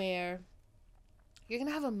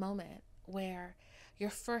where your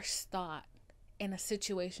first thought in a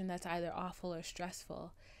situation that's either awful or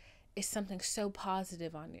stressful is something so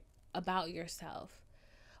positive about yourself,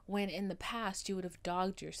 when in the past you would have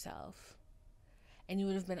dogged yourself and you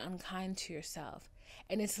would have been unkind to yourself,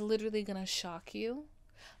 and it's literally gonna shock you.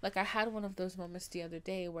 Like, I had one of those moments the other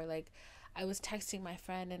day where, like, I was texting my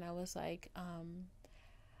friend and I was like,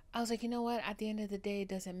 you know what, at the end of the day, it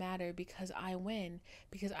doesn't matter, because I win,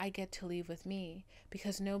 because I get to leave with me,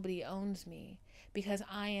 because nobody owns me, because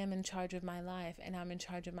I am in charge of my life and I'm in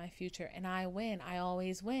charge of my future, and I win. I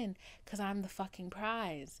always win, because I'm the fucking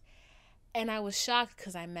prize. And I was shocked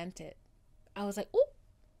because I meant it. I was like, ooh,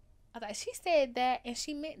 I thought she said that and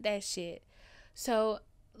she meant that shit. So,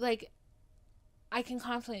 like, I can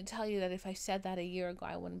confidently tell you that if I said that a year ago,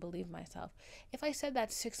 I wouldn't believe myself. If I said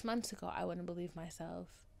that 6 months ago, I wouldn't believe myself.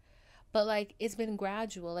 But, like, it's been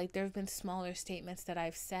gradual. Like, there have been smaller statements that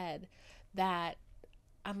I've said that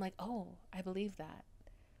I'm like, oh, I believe that.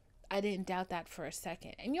 I didn't doubt that for a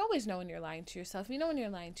second. And you always know when you're lying to yourself. You know when you're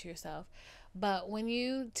lying to yourself. But when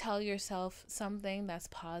you tell yourself something that's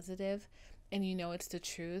positive and you know it's the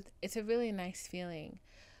truth, it's a really nice feeling.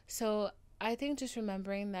 So I think just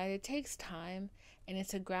remembering that it takes time and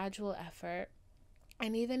it's a gradual effort.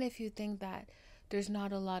 And even if you think that there's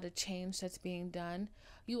not a lot of change that's being done,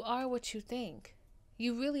 you are what you think.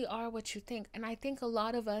 You really are what you think. And I think a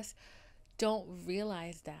lot of us don't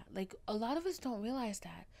realize that. Like, a lot of us don't realize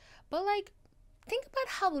that. But, like, think about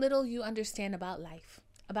how little you understand about life,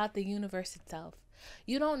 about the universe itself.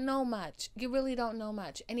 You don't know much. You really don't know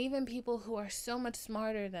much. And even people who are so much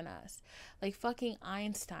smarter than us, like fucking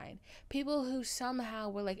Einstein, people who somehow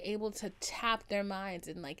were like able to tap their minds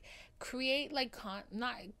and like create like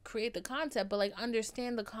not create the concept, but like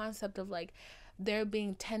understand the concept of like there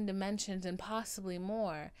being 10 dimensions and possibly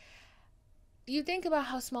more. You think about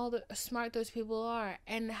how smart those people are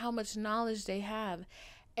and how much knowledge they have,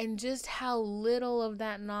 and just how little of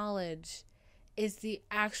that knowledge is the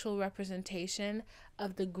actual representation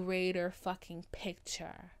of the greater fucking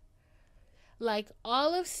picture. Like,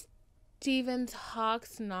 all of Stephen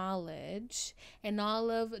Hawking's knowledge and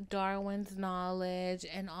all of Darwin's knowledge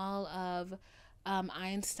and all of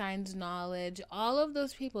Einstein's knowledge, all of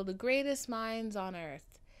those people, the greatest minds on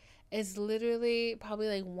earth, is literally probably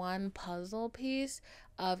like one puzzle piece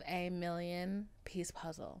of a million piece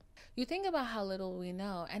puzzle. You think about how little we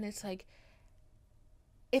know, and it's like,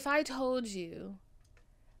 if I told you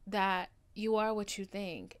that you are what you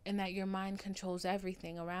think and that your mind controls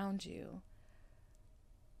everything around you,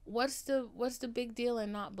 what's the big deal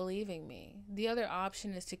in not believing me? The other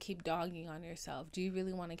option is to keep dogging on yourself. Do you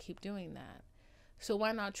really want to keep doing that? So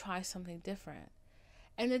why not try something different?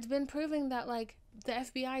 And it's been proven that, like, the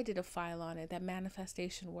FBI did a file on it, that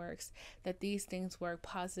manifestation works, that these things work,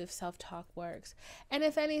 positive self-talk works. And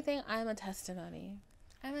if anything, I'm a testimony.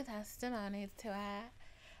 I'm a testimony to it.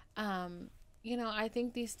 You know, I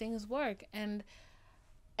think these things work. And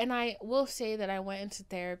I will say that I went into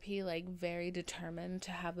therapy, like, very determined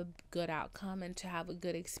to have a good outcome and to have a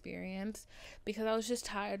good experience, because I was just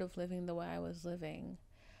tired of living the way I was living.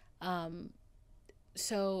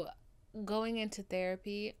 So going into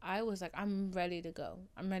therapy, I was like, I'm ready to go.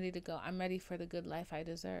 I'm ready to go. I'm ready for the good life I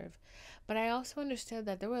deserve. But I also understood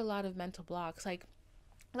that there were a lot of mental blocks. Like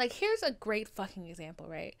here's a great fucking example,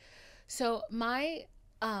 right? So I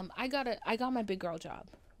got my big girl job,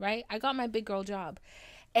 right? I got my big girl job.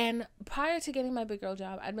 And prior to getting my big girl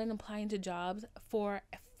job, I'd been applying to jobs for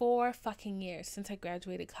 4 fucking years since I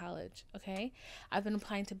graduated college, okay? I've been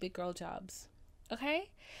applying to big girl jobs. Okay?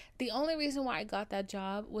 The only reason why I got that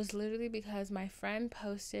job was literally because my friend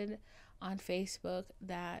posted on Facebook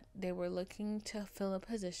that they were looking to fill a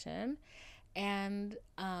position and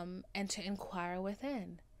to inquire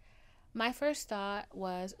within. My first thought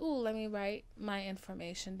was, ooh, let me write my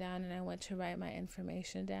information down, and I went to write my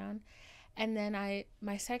information down. And then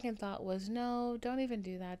my second thought was, no, don't even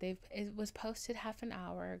do that. It was posted half an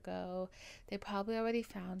hour ago. They probably already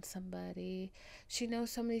found somebody. She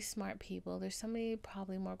knows so many smart people. There's somebody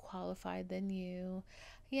probably more qualified than you.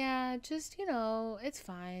 Yeah, just, you know, it's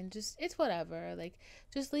fine. Just, it's whatever. Like,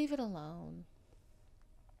 just leave it alone.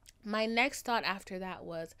 My next thought after that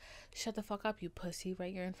was, shut the fuck up, you pussy.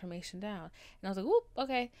 Write your information down. And I was like, whoop,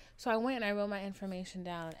 okay. So I went and I wrote my information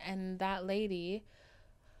down. And that lady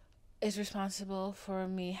is responsible for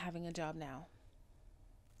me having a job now.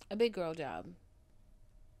 A big girl job.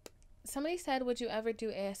 Somebody said, would you ever do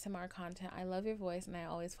ASMR content? I love your voice and I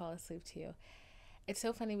always fall asleep to you. It's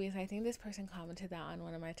so funny because I think this person commented that on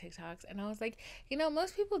one of my TikToks, and I was like, you know,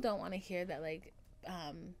 most people don't want to hear that, like,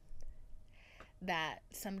 that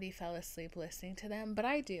somebody fell asleep listening to them, but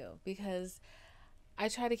I do, because I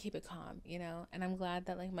try to keep it calm, you know, and I'm glad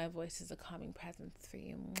that, like, my voice is a calming presence for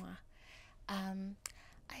you. Mwah.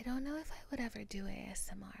 I don't know if I would ever do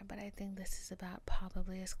ASMR, but I think this is about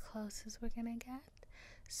probably as close as we're gonna get.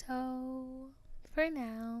 So for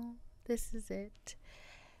now, this is it.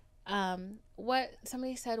 What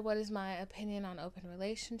somebody said, what is my opinion on open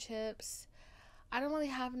relationships? I don't really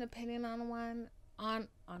have an opinion on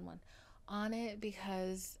it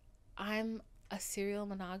because I'm a serial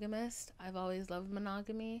monogamist. I've always loved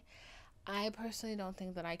monogamy. I personally don't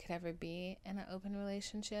think that I could ever be in an open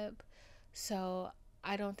relationship. So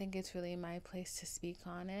I don't think it's really my place to speak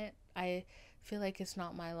on it. I feel like it's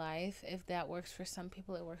not my life. If that works for some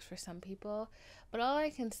people, it works for some people. But all I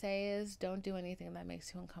can say is don't do anything that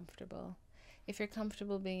makes you uncomfortable. If you're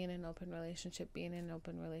comfortable being in an open relationship, be in an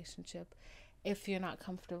open relationship. If you're not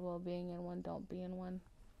comfortable being in one, don't be in one.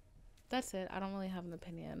 That's it. I don't really have an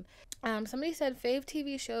opinion. Somebody said fave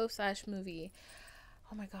TV show / movie.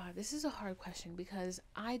 Oh my God, this is a hard question because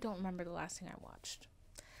I don't remember the last thing I watched.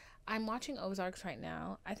 I'm watching Ozarks right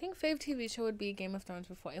now. I think fave TV show would be Game of Thrones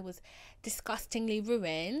before it was disgustingly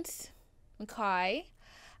ruined. Okay.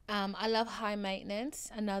 I love High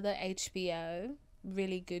Maintenance, another HBO.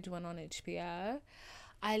 Really good one on HBO.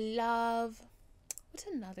 I love... What's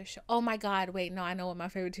another show? Oh my God, wait, no, I know what my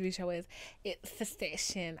favorite TV show is. It's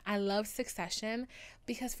Succession. I love Succession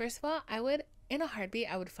because, first of all, in a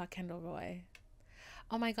heartbeat, I would fuck Kendall Roy.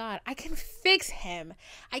 Oh my God, I can fix him.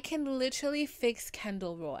 I can literally fix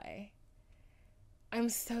Kendall Roy. I'm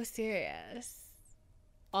so serious.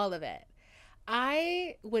 All of it.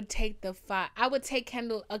 I would take a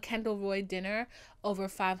Kendall Roy dinner over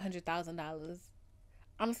 $500,000.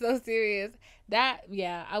 I'm so serious.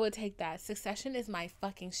 I would take that. Succession is my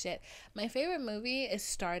fucking shit. My favorite movie is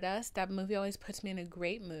Stardust. That movie always puts me in a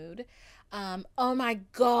great mood. Oh my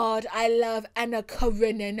God, I love Anna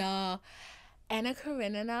Karenina. Anna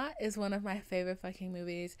Karenina is one of my favorite fucking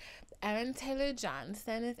movies. Aaron Taylor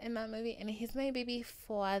Johnson is in that movie, and he's my baby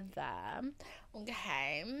father.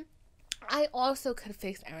 Okay. I also could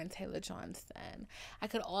fix Aaron Taylor Johnson. I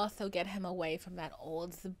could also get him away from that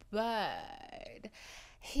old bird.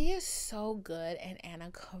 He is so good in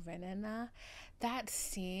Anna Karenina. That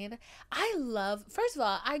scene, I love. First of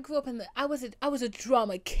all, I grew up in the. I was a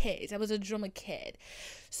drama kid. I was a drama kid,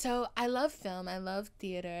 so I love film. I love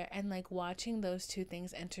theater, and like watching those two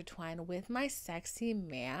things intertwine with my sexy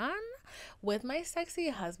man, with my sexy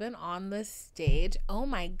husband on the stage. Oh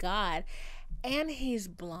my god! And he's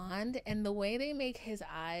blonde, and the way they make his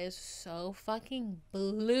eyes so fucking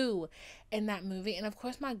blue in that movie. And of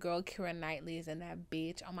course, my girl Keira Knightley is in that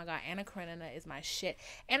bitch. Oh my god, Anna Karenina is my shit.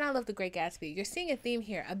 And I love The Great Gatsby. You're seeing a theme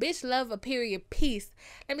here. A bitch love a period piece.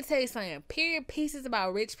 Let me tell you something. Period pieces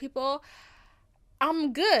about rich people.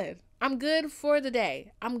 I'm good. I'm good for the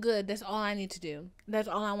day. I'm good. That's all I need to do. That's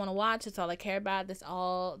all I want to watch. That's all I care about. That's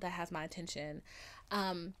all that has my attention.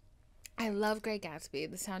 I love Great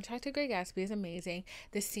Gatsby. The soundtrack to Great Gatsby is amazing.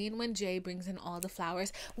 The scene when Jay brings in all the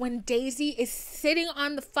flowers, when Daisy is sitting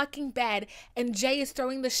on the fucking bed and Jay is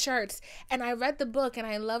throwing the shirts. And I read the book and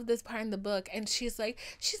I love this part in the book. And she's like,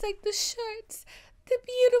 the shirts, the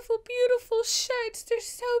beautiful, beautiful shirts. They're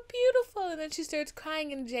so beautiful. And then she starts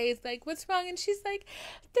crying and Jay's like, what's wrong? And she's like,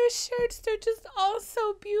 their shirts, they're just all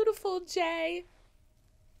so beautiful, Jay.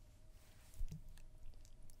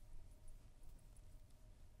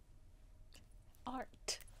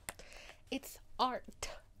 Art. It's art.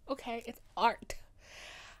 Okay, it's art.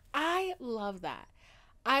 I love that.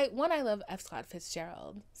 I love F. Scott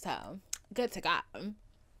Fitzgerald, so good to go.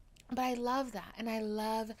 But I love that, and I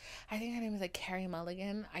think her name is like Carrie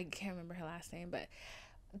Mulligan. I can't remember her last name, but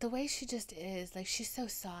the way she just is, like, she's so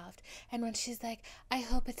soft. And when she's like, I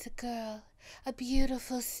hope it's a girl, a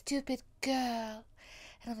beautiful, stupid girl,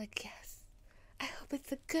 and I'm like, yes, I hope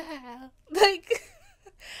it's a girl. Like.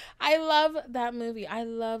 I love that movie. I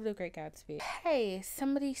love The Great Gatsby. Hey,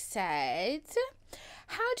 somebody said,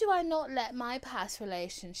 how do I not let my past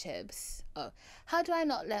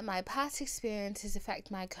experiences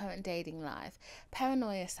affect my current dating life?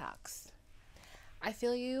 Paranoia sucks. I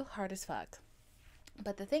feel you hard as fuck.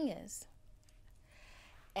 But the thing is,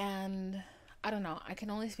 and I don't know, I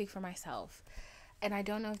can only speak for myself. And I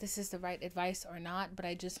don't know if this is the right advice or not, but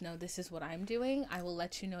I just know this is what I'm doing. I will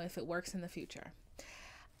let you know if it works in the future.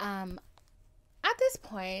 At this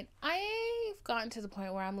point, I've gotten to the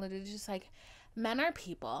point where I'm literally just like, men are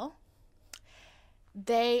people.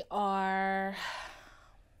 They are...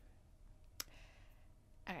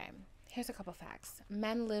 Okay, here's a couple facts.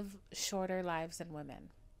 Men live shorter lives than women.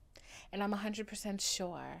 And I'm 100%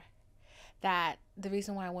 sure that the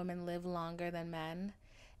reason why women live longer than men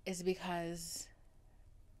is because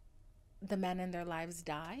the men in their lives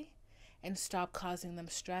die and stop causing them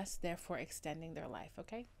stress, therefore extending their life,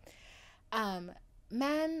 okay?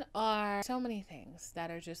 Men are so many things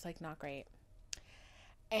that are just like not great.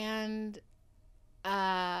 And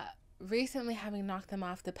recently, having knocked them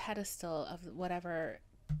off the pedestal of whatever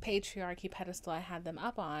patriarchy pedestal I had them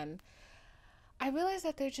up on, I realized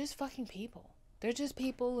that they're just fucking people. They're just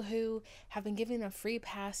people who have been given a free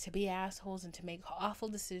pass to be assholes and to make awful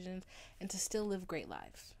decisions and to still live great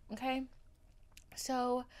lives, okay?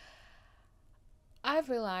 So I've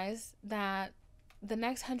realized that the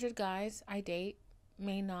next 100 guys I date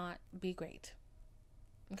may not be great.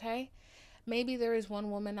 Okay? Maybe there is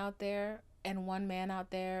one woman out there and one man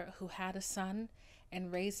out there who had a son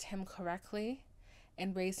and raised him correctly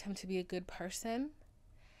and raised him to be a good person.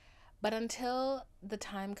 But until the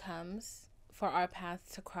time comes for our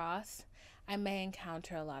paths to cross, I may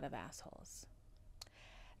encounter a lot of assholes.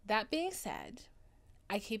 That being said,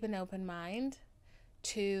 I keep an open mind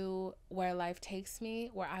to where life takes me,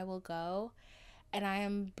 where I will go, and I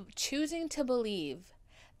am choosing to believe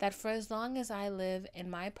that for as long as I live in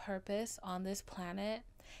my purpose on this planet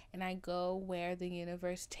and I go where the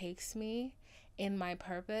universe takes me in my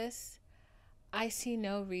purpose, I see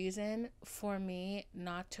no reason for me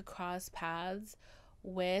not to cross paths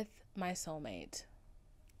with my soulmate.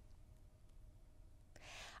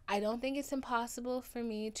 I don't think it's impossible for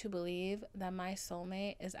me to believe that my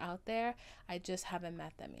soulmate is out there. I just haven't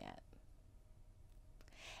met them yet.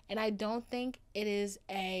 And I don't think it is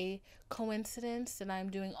a coincidence that I'm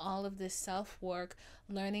doing all of this self-work,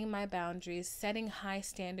 learning my boundaries, setting high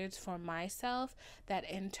standards for myself that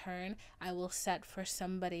in turn I will set for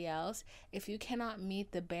somebody else. If you cannot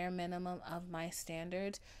meet the bare minimum of my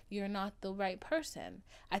standards, you're not the right person.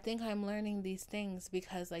 I think I'm learning these things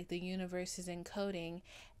because like the universe is encoding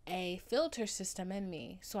a filter system in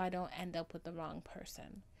me so I don't end up with the wrong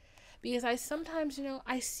person. Because I sometimes,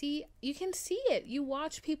 you can see it. You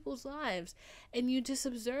watch people's lives and you just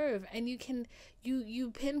observe and you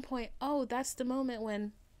pinpoint, oh, that's the moment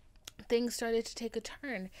when things started to take a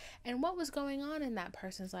turn. And what was going on in that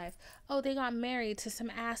person's life? Oh, they got married to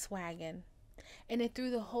some ass wagon, and it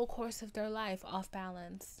threw the whole course of their life off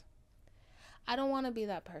balance. I don't want to be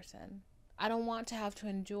that person. I don't want to have to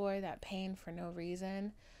endure that pain for no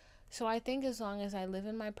reason. So I think as long as I live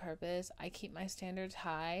in my purpose, I keep my standards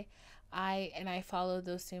high, I follow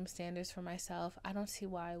those same standards for myself, I don't see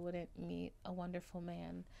why I wouldn't meet a wonderful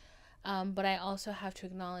man. But I also have to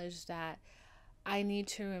acknowledge that I need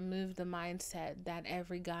to remove the mindset that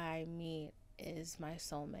every guy I meet is my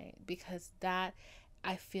soulmate, because that,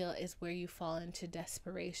 I feel, is where you fall into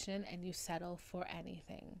desperation and you settle for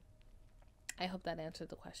anything. I hope that answered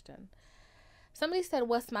the question. Somebody said,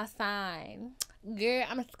 what's my sign? Girl,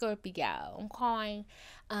 I'm a Scorpio. I'm calling.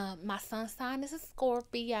 My sun sign is a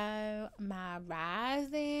Scorpio. My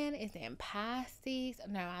rising is in Pisces.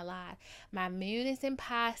 No, I lied. My moon is in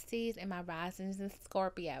Pisces and my rising is in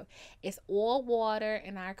Scorpio. It's all water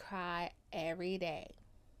and I cry every day.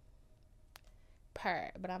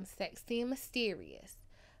 Purr. But I'm sexy and mysterious.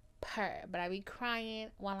 Purr. But I be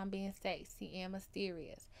crying while I'm being sexy and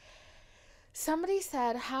mysterious. Somebody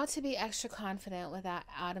said how to be extra confident without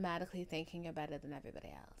automatically thinking you're better than everybody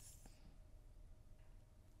else.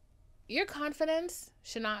 Your confidence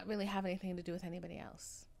should not really have anything to do with anybody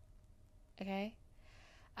else. Okay?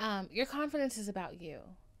 Your confidence is about you.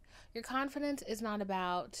 Your confidence is not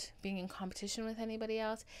about being in competition with anybody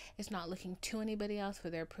else. It's not looking to anybody else for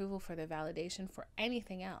their approval, for their validation, for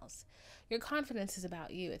anything else. Your confidence is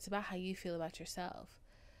about you. It's about how you feel about yourself.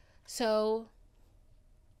 So,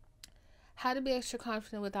 how to be extra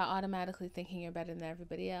confident without automatically thinking you're better than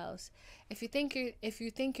everybody else. If you think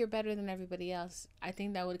you're better than everybody else, I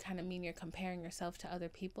think that would kind of mean you're comparing yourself to other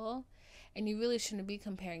people, and you really shouldn't be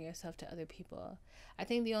comparing yourself to other people. I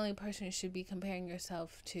think the only person you should be comparing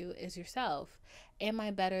yourself to is yourself. Am I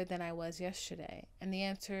better than I was yesterday? And the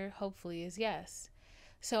answer hopefully is yes.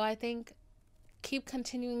 So I think keep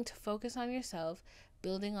continuing to focus on yourself,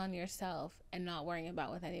 building on yourself, and not worrying about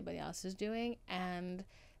what anybody else is doing, and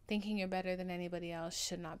thinking you're better than anybody else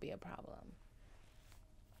should not be a problem.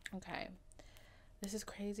 Okay. This is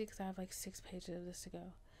crazy because I have like 6 pages of this to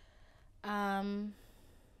go.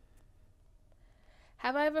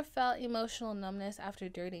 Have I ever felt emotional numbness after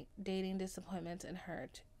dating disappointments and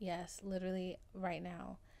hurt? Yes, literally right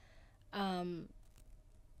now. I don't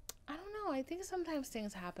know. I think sometimes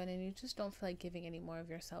things happen and you just don't feel like giving any more of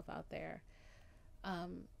yourself out there.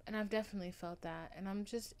 And I've definitely felt that. And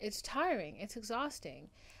it's tiring. It's exhausting.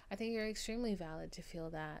 I think you're extremely valid to feel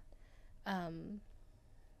that. I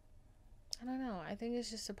don't know. I think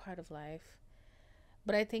it's just a part of life.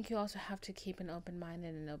 But I think you also have to keep an open mind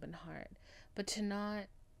and an open heart. But to not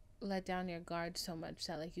let down your guard so much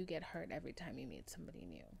that like you get hurt every time you meet somebody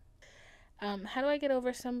new. How do I get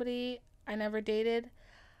over somebody I never dated?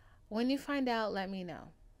 When you find out, let me know.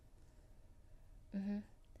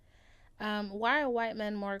 Why are white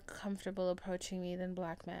men more comfortable approaching me than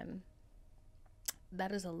black men?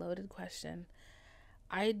 That is a loaded question.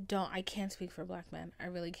 I can't speak for black men. I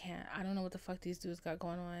really can't. I don't know what the fuck these dudes got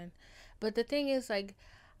going on. But the thing is, like,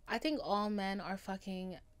 I think all men are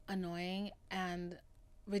fucking annoying and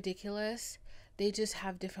ridiculous. They just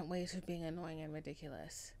have different ways of being annoying and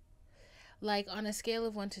ridiculous. Like, on a scale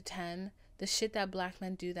of 1 to 10, the shit that black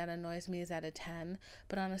men do that annoys me is at a 10.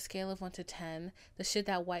 But on a scale of 1 to 10, the shit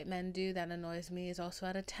that white men do that annoys me is also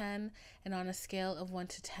at a 10. And on a scale of 1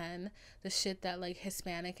 to 10, the shit that like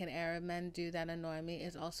Hispanic and Arab men do that annoy me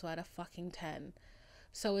is also at a fucking 10.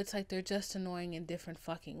 So it's like they're just annoying in different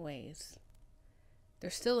fucking ways. They're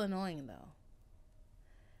still annoying though.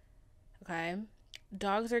 Okay?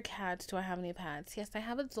 Dogs or cats? Do I have any pets? Yes, I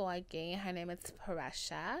have a doggy. Her name is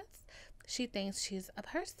Precious. She thinks she's a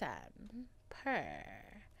person. Purr.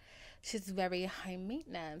 She's very high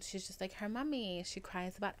maintenance. She's just like her mommy. She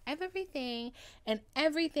cries about everything, and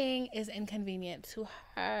everything is inconvenient to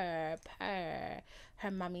her. Purr.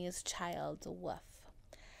 Her mommy's child. Woof.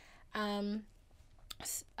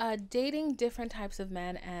 Dating different types of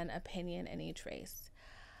men and opinion in each race.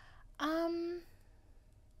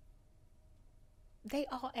 They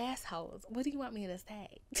all assholes. What do you want me to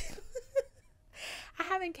say? I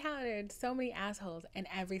have encountered so many assholes in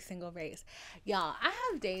every single race. Y'all, I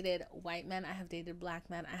have dated white men. I have dated black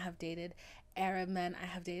men. I have dated Arab men. I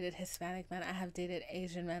have dated Hispanic men. I have dated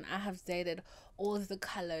Asian men. I have dated all of the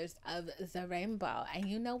colors of the rainbow. And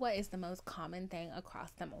you know what is the most common thing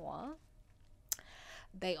across them all?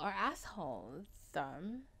 They are assholes.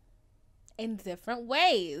 In different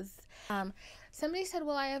ways. Somebody said,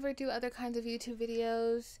 will I ever do other kinds of YouTube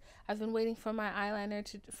videos? I've been waiting for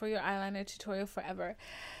your eyeliner tutorial forever.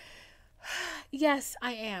 Yes,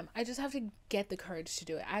 I am. I just have to get the courage to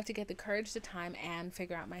do it. I have to get the courage, the time, and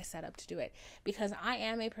figure out my setup to do it. Because I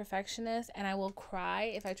am a perfectionist and I will cry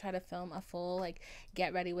if I try to film a full, like,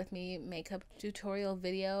 get ready with me makeup tutorial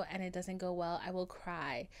video and it doesn't go well. I will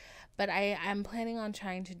cry. But I'm planning on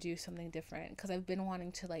trying to do something different because I've been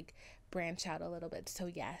wanting to, like, branch out a little bit. So,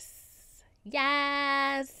 yes.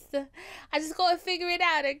 Yes. I just gotta figure it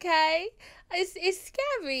out, okay? It's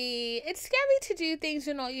scary. It's scary to do things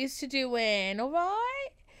you're not used to doing,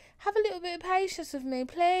 alright? Have a little bit of patience with me,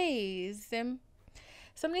 please.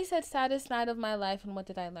 Somebody said saddest night of my life, and what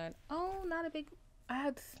did I learn? Oh, not a big... I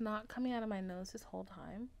had snot coming out of my nose this whole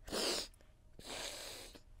time.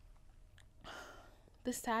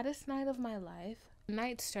 The saddest night of my life, the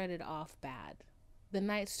night started off bad. The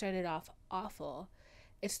night started off awful.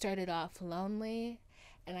 It started off lonely,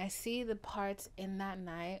 and I see the parts in that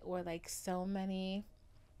night where, like, so many,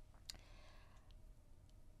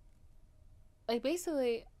 like,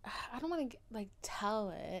 basically, I don't want to, like,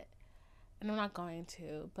 tell it, and I'm not going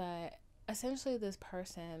to, but essentially this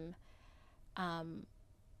person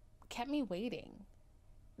kept me waiting.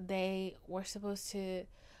 They were supposed to,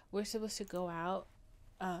 we're supposed to go out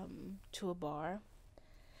to a bar,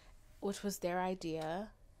 which was their idea,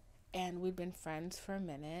 and we'd been friends for a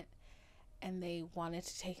minute, and they wanted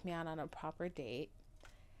to take me out on a proper date,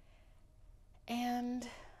 and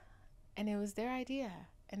it was their idea,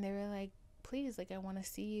 and they were like, please, like, I want to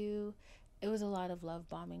see you. It was a lot of love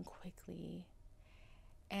bombing quickly,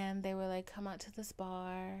 and they were like, come out to this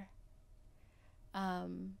bar,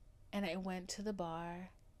 and I went to the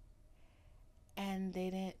bar, and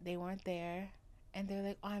they weren't there, and they were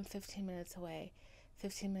like, oh, I'm 15 minutes away.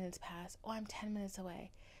 15 minutes passed. Oh, I'm 10 minutes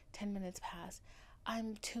away. 10 minutes passed.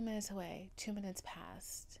 I'm 2 minutes away. 2 minutes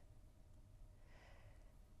passed.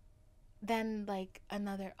 Then, like,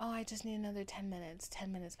 another, oh, I just need another 10 minutes.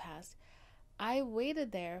 10 minutes passed. I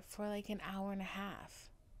waited there for like an hour and a half.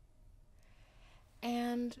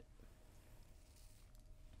 And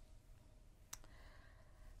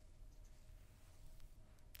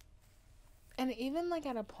even, like,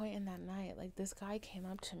 at a point in that night, like, this guy came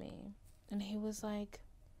up to me and he was like,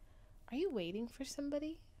 are you waiting for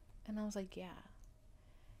somebody? And I was like, yeah.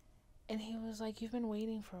 And he was like, you've been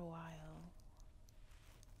waiting for a while.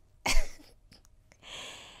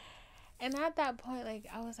 And at that point, like,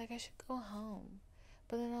 I was like, I should go home.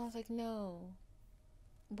 But then I was like, no.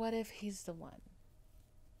 What if he's the one?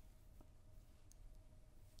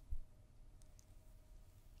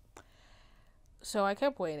 So I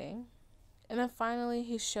kept waiting. And then finally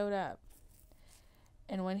he showed up.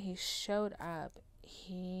 And when he showed up,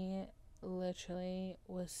 he literally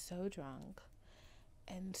was so drunk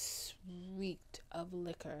and reeked of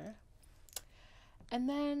liquor. And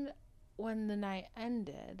then when the night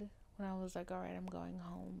ended, when I was like, all right, I'm going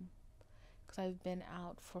home, because I've been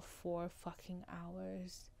out for 4 fucking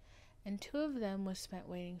hours, and 2 of them was spent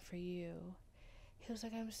waiting for you. He was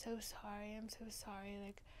like, I'm so sorry.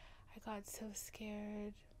 Like, I got so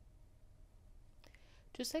scared.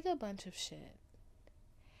 Just like a bunch of shit.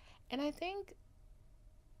 And I think,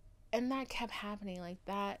 and that kept happening, like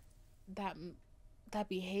that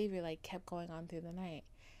behavior, like, kept going on through the night.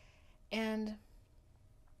 And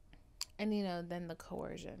you know, then the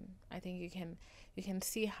coercion. I think you can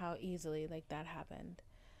see how easily, like, that happened.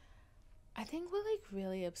 I think what, like,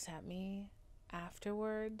 really upset me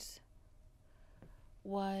afterwards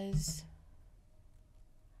was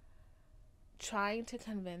trying to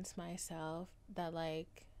convince myself that,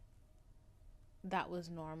 like, that was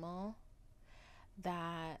normal,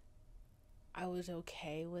 that I was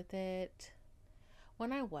okay with it,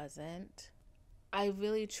 when I wasn't. I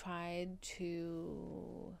really tried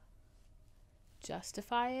to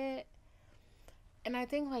justify it. And I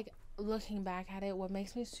think, like, looking back at it, what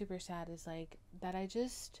makes me super sad is, like, that I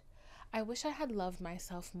wish I had loved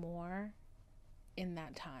myself more in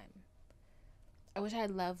that time. I wish I had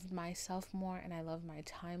loved myself more, and I loved my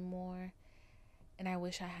time more, and I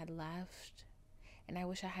wish I had left, and I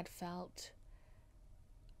wish I had felt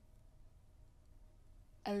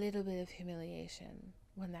a little bit of humiliation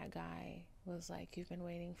when that guy was like, you've been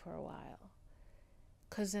waiting for a while.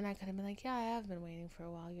 Because then I could have been like, yeah, I have been waiting for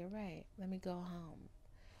a while, you're right, let me go home.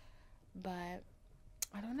 But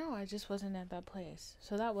I don't know, I just wasn't at that place.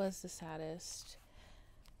 So that was the saddest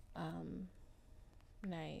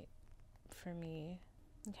night for me.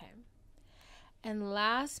 Okay. And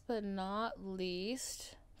last but not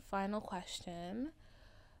least, final question.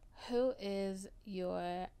 Who is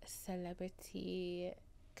your celebrity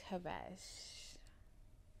crush?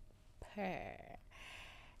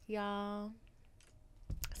 Y'all,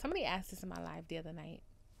 somebody asked this in my live the other night,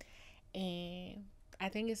 and I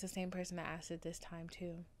think it's the same person that asked it this time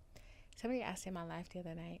too. Somebody asked in my life the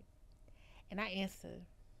other night, and I answered.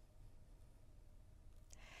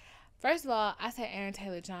 First of all, I said Aaron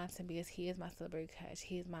Taylor Johnson because he is my celebrity crush.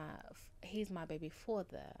 He's my baby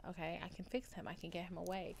father. Okay, I can fix him. I can get him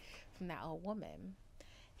away from that old woman.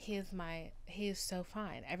 He is so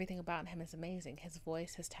fine. Everything about him is amazing. His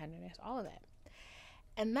voice, his tenderness, all of it.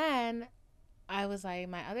 And then I was like,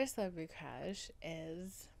 my other celebrity crush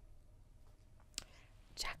is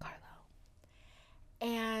Jack Harlow.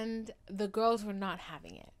 And the girls were not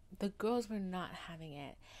having it.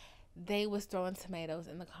 They was throwing tomatoes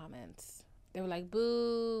in the comments. They were like,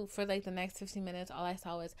 boo. For like the next 15 minutes, all I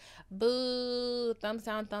saw was boo, thumbs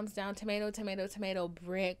down, tomato, tomato, tomato,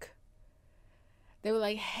 brick. They were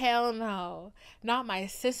like, hell no, not my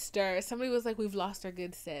sister. Somebody was like, we've lost our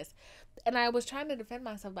good sis. And I was trying to defend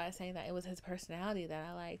myself by saying that it was his personality that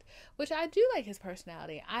I liked, which I do like his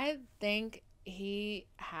personality. I think he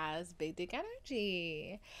has big dick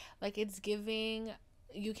energy. Like, it's giving,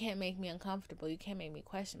 you can't make me uncomfortable. You can't make me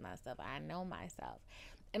question myself. I know myself.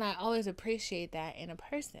 And I always appreciate that in a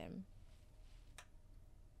person.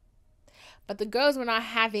 But the girls were not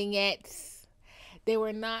having it. They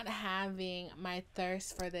were not having my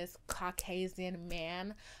thirst for this Caucasian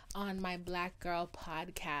man on my Black Girl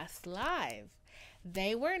podcast live.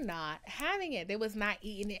 They were not having it. They was not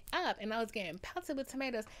eating it up. And I was getting pelted with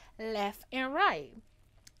tomatoes left and right.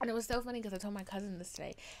 And it was so funny because I told my cousin this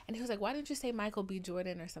today. And he was like, why didn't you say Michael B.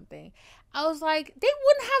 Jordan or something? I was like, they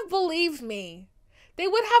wouldn't have believed me. They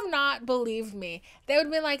would have not believed me. They would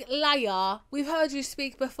have been like, liar. We've heard you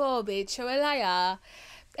speak before, bitch. You're a liar.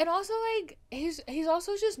 And also, like, he's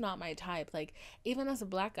also just not my type. Like, even as a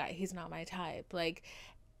black guy, he's not my type. Like,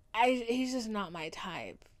 he's just not my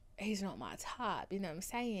type. He's not my type. You know what I'm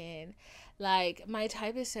saying? Like, my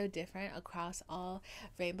type is so different across all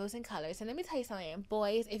rainbows and colors. And let me tell you something.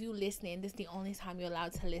 Boys, if you're listening, this is the only time you're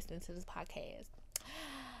allowed to listen to this podcast.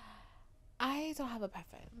 I don't have a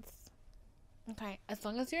preference. Okay, as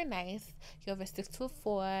long as you're nice, you're over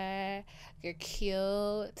 6'4", you're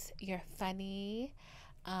cute, you're funny,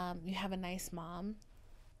 you have a nice mom.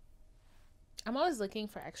 I'm always looking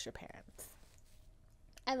for extra parents.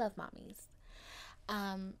 I love mommies.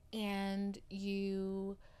 And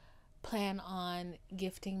you plan on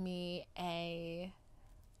gifting me a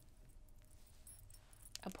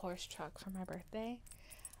Porsche truck for my birthday,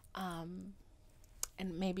 and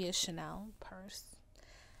maybe a Chanel purse,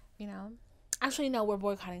 you know. Actually, no, we're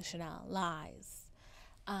boycotting Chanel. Lies.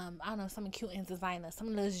 I don't know, something cute and designer,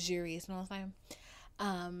 something luxurious, you know what I'm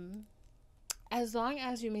saying? As long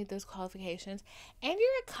as you meet those qualifications and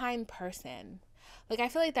you're a kind person. Like, I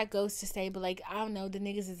feel like that goes to say, but like, I don't know, the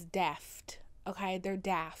niggas is daft. Okay, they're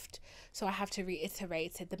daft. So I have to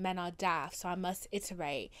reiterate that the men are daft. So I must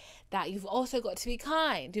iterate that you've also got to be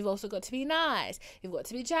kind. You've also got to be nice. You've got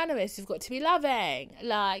to be generous. You've got to be loving.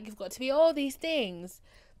 Like, you've got to be all these things.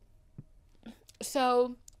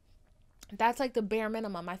 So that's like the bare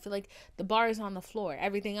minimum. I feel like the bar is on the floor.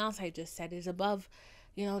 Everything else I just said is above,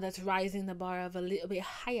 you know, that's rising the bar of a little bit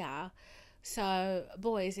higher. So,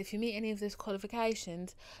 boys, if you meet any of these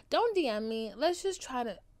qualifications, don't DM me. Let's just try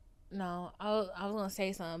to... No, I was going to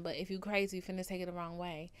say something, but if you crazy, you finna take it the wrong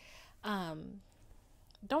way.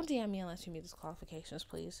 Don't DM me unless you meet these qualifications,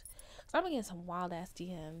 please. Because I'm getting some wild-ass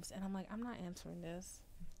DMs, and I'm like, I'm not answering this.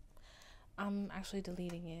 I'm actually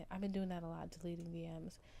deleting it. I've been doing that a lot, deleting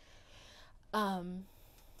DMs.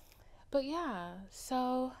 But yeah,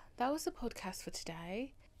 so that was the podcast for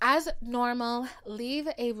today. As normal, leave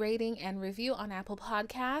a rating and review on Apple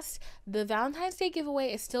Podcasts. The Valentine's Day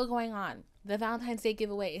giveaway is still going on.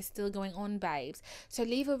 Babes. So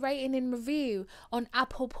leave a rating and review on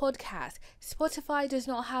Apple Podcasts. Spotify does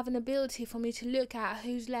not have an ability for me to look at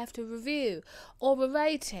who's left a review or a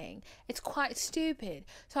rating. It's quite stupid.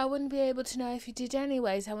 So I wouldn't be able to know if you did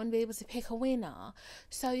anyways. I wouldn't be able to pick a winner.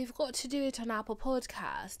 So you've got to do it on Apple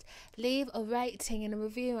Podcast. Leave a rating and a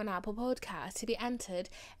review on Apple Podcast to be entered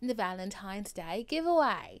in the Valentine's Day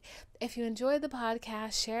giveaway. If you enjoyed the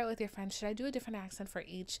podcast, share it with your friends. Should I do a different accent for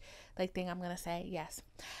each thing I'm going to say? Yes.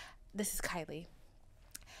 This is Kylie.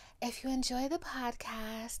 If you enjoy the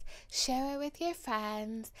podcast, share it with your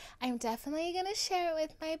friends. I'm definitely going to share it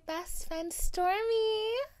with my best friend,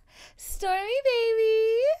 Stormy. Stormy,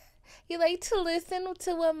 baby. You like to listen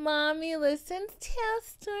to what mommy listens to,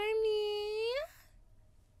 Stormy?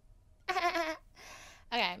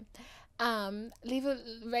 Okay. Leave a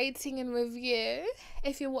rating and review.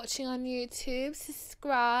 If you're watching on YouTube,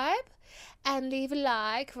 subscribe and leave a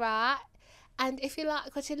like, right? And if you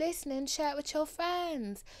like what you're listening, share it with your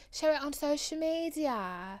friends. Share it on social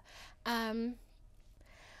media. I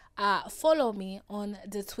follow me on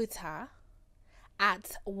the Twitter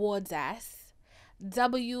at Wardzes,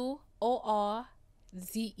 WORZES,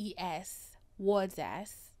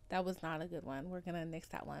 Wardzes. That was not a good one. We're gonna nix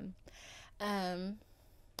that one.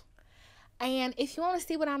 And if you want to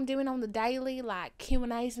see what I'm doing on the daily, like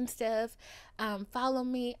Q&As and stuff, follow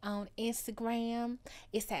me on Instagram.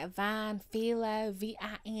 It's at Vinepphilo,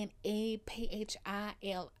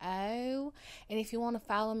 VINEPHILO. And if you want to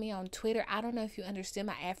follow me on Twitter, I don't know if you understood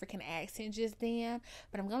my African accent just then,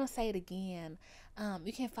 but I'm going to say it again.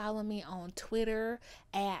 You can follow me on Twitter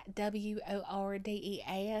at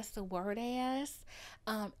WORDES, the word ass.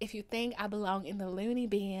 If you think I belong in the loony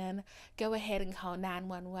bin, go ahead and call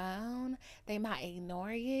 911. They might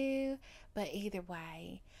ignore you, but either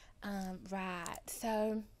way, right.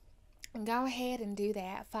 So go ahead and do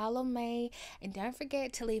that. Follow me, and don't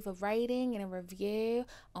forget to leave a rating and a review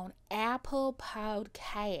on Apple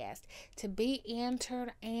Podcast to be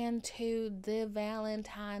entered into the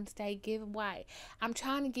Valentine's Day giveaway. I'm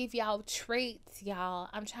trying to give y'all treats, y'all.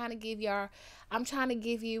 I'm trying to give you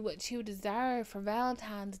what you deserve for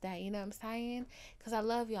Valentine's Day. You know what I'm saying? Because I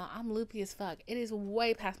love y'all. I'm loopy as fuck. It is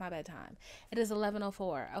way past my bedtime. It is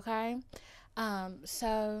 11:04. Okay.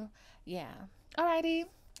 So yeah. Alrighty.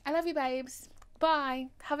 I love you, babes. Bye.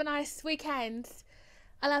 Have a nice weekend.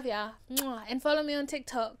 I love ya. Mwah. And follow me on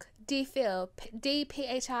TikTok. DPhile.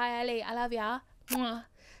 DPHILE. I love ya. Mwah.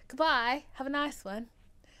 Goodbye. Have a nice one.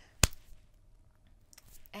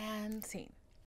 And scene.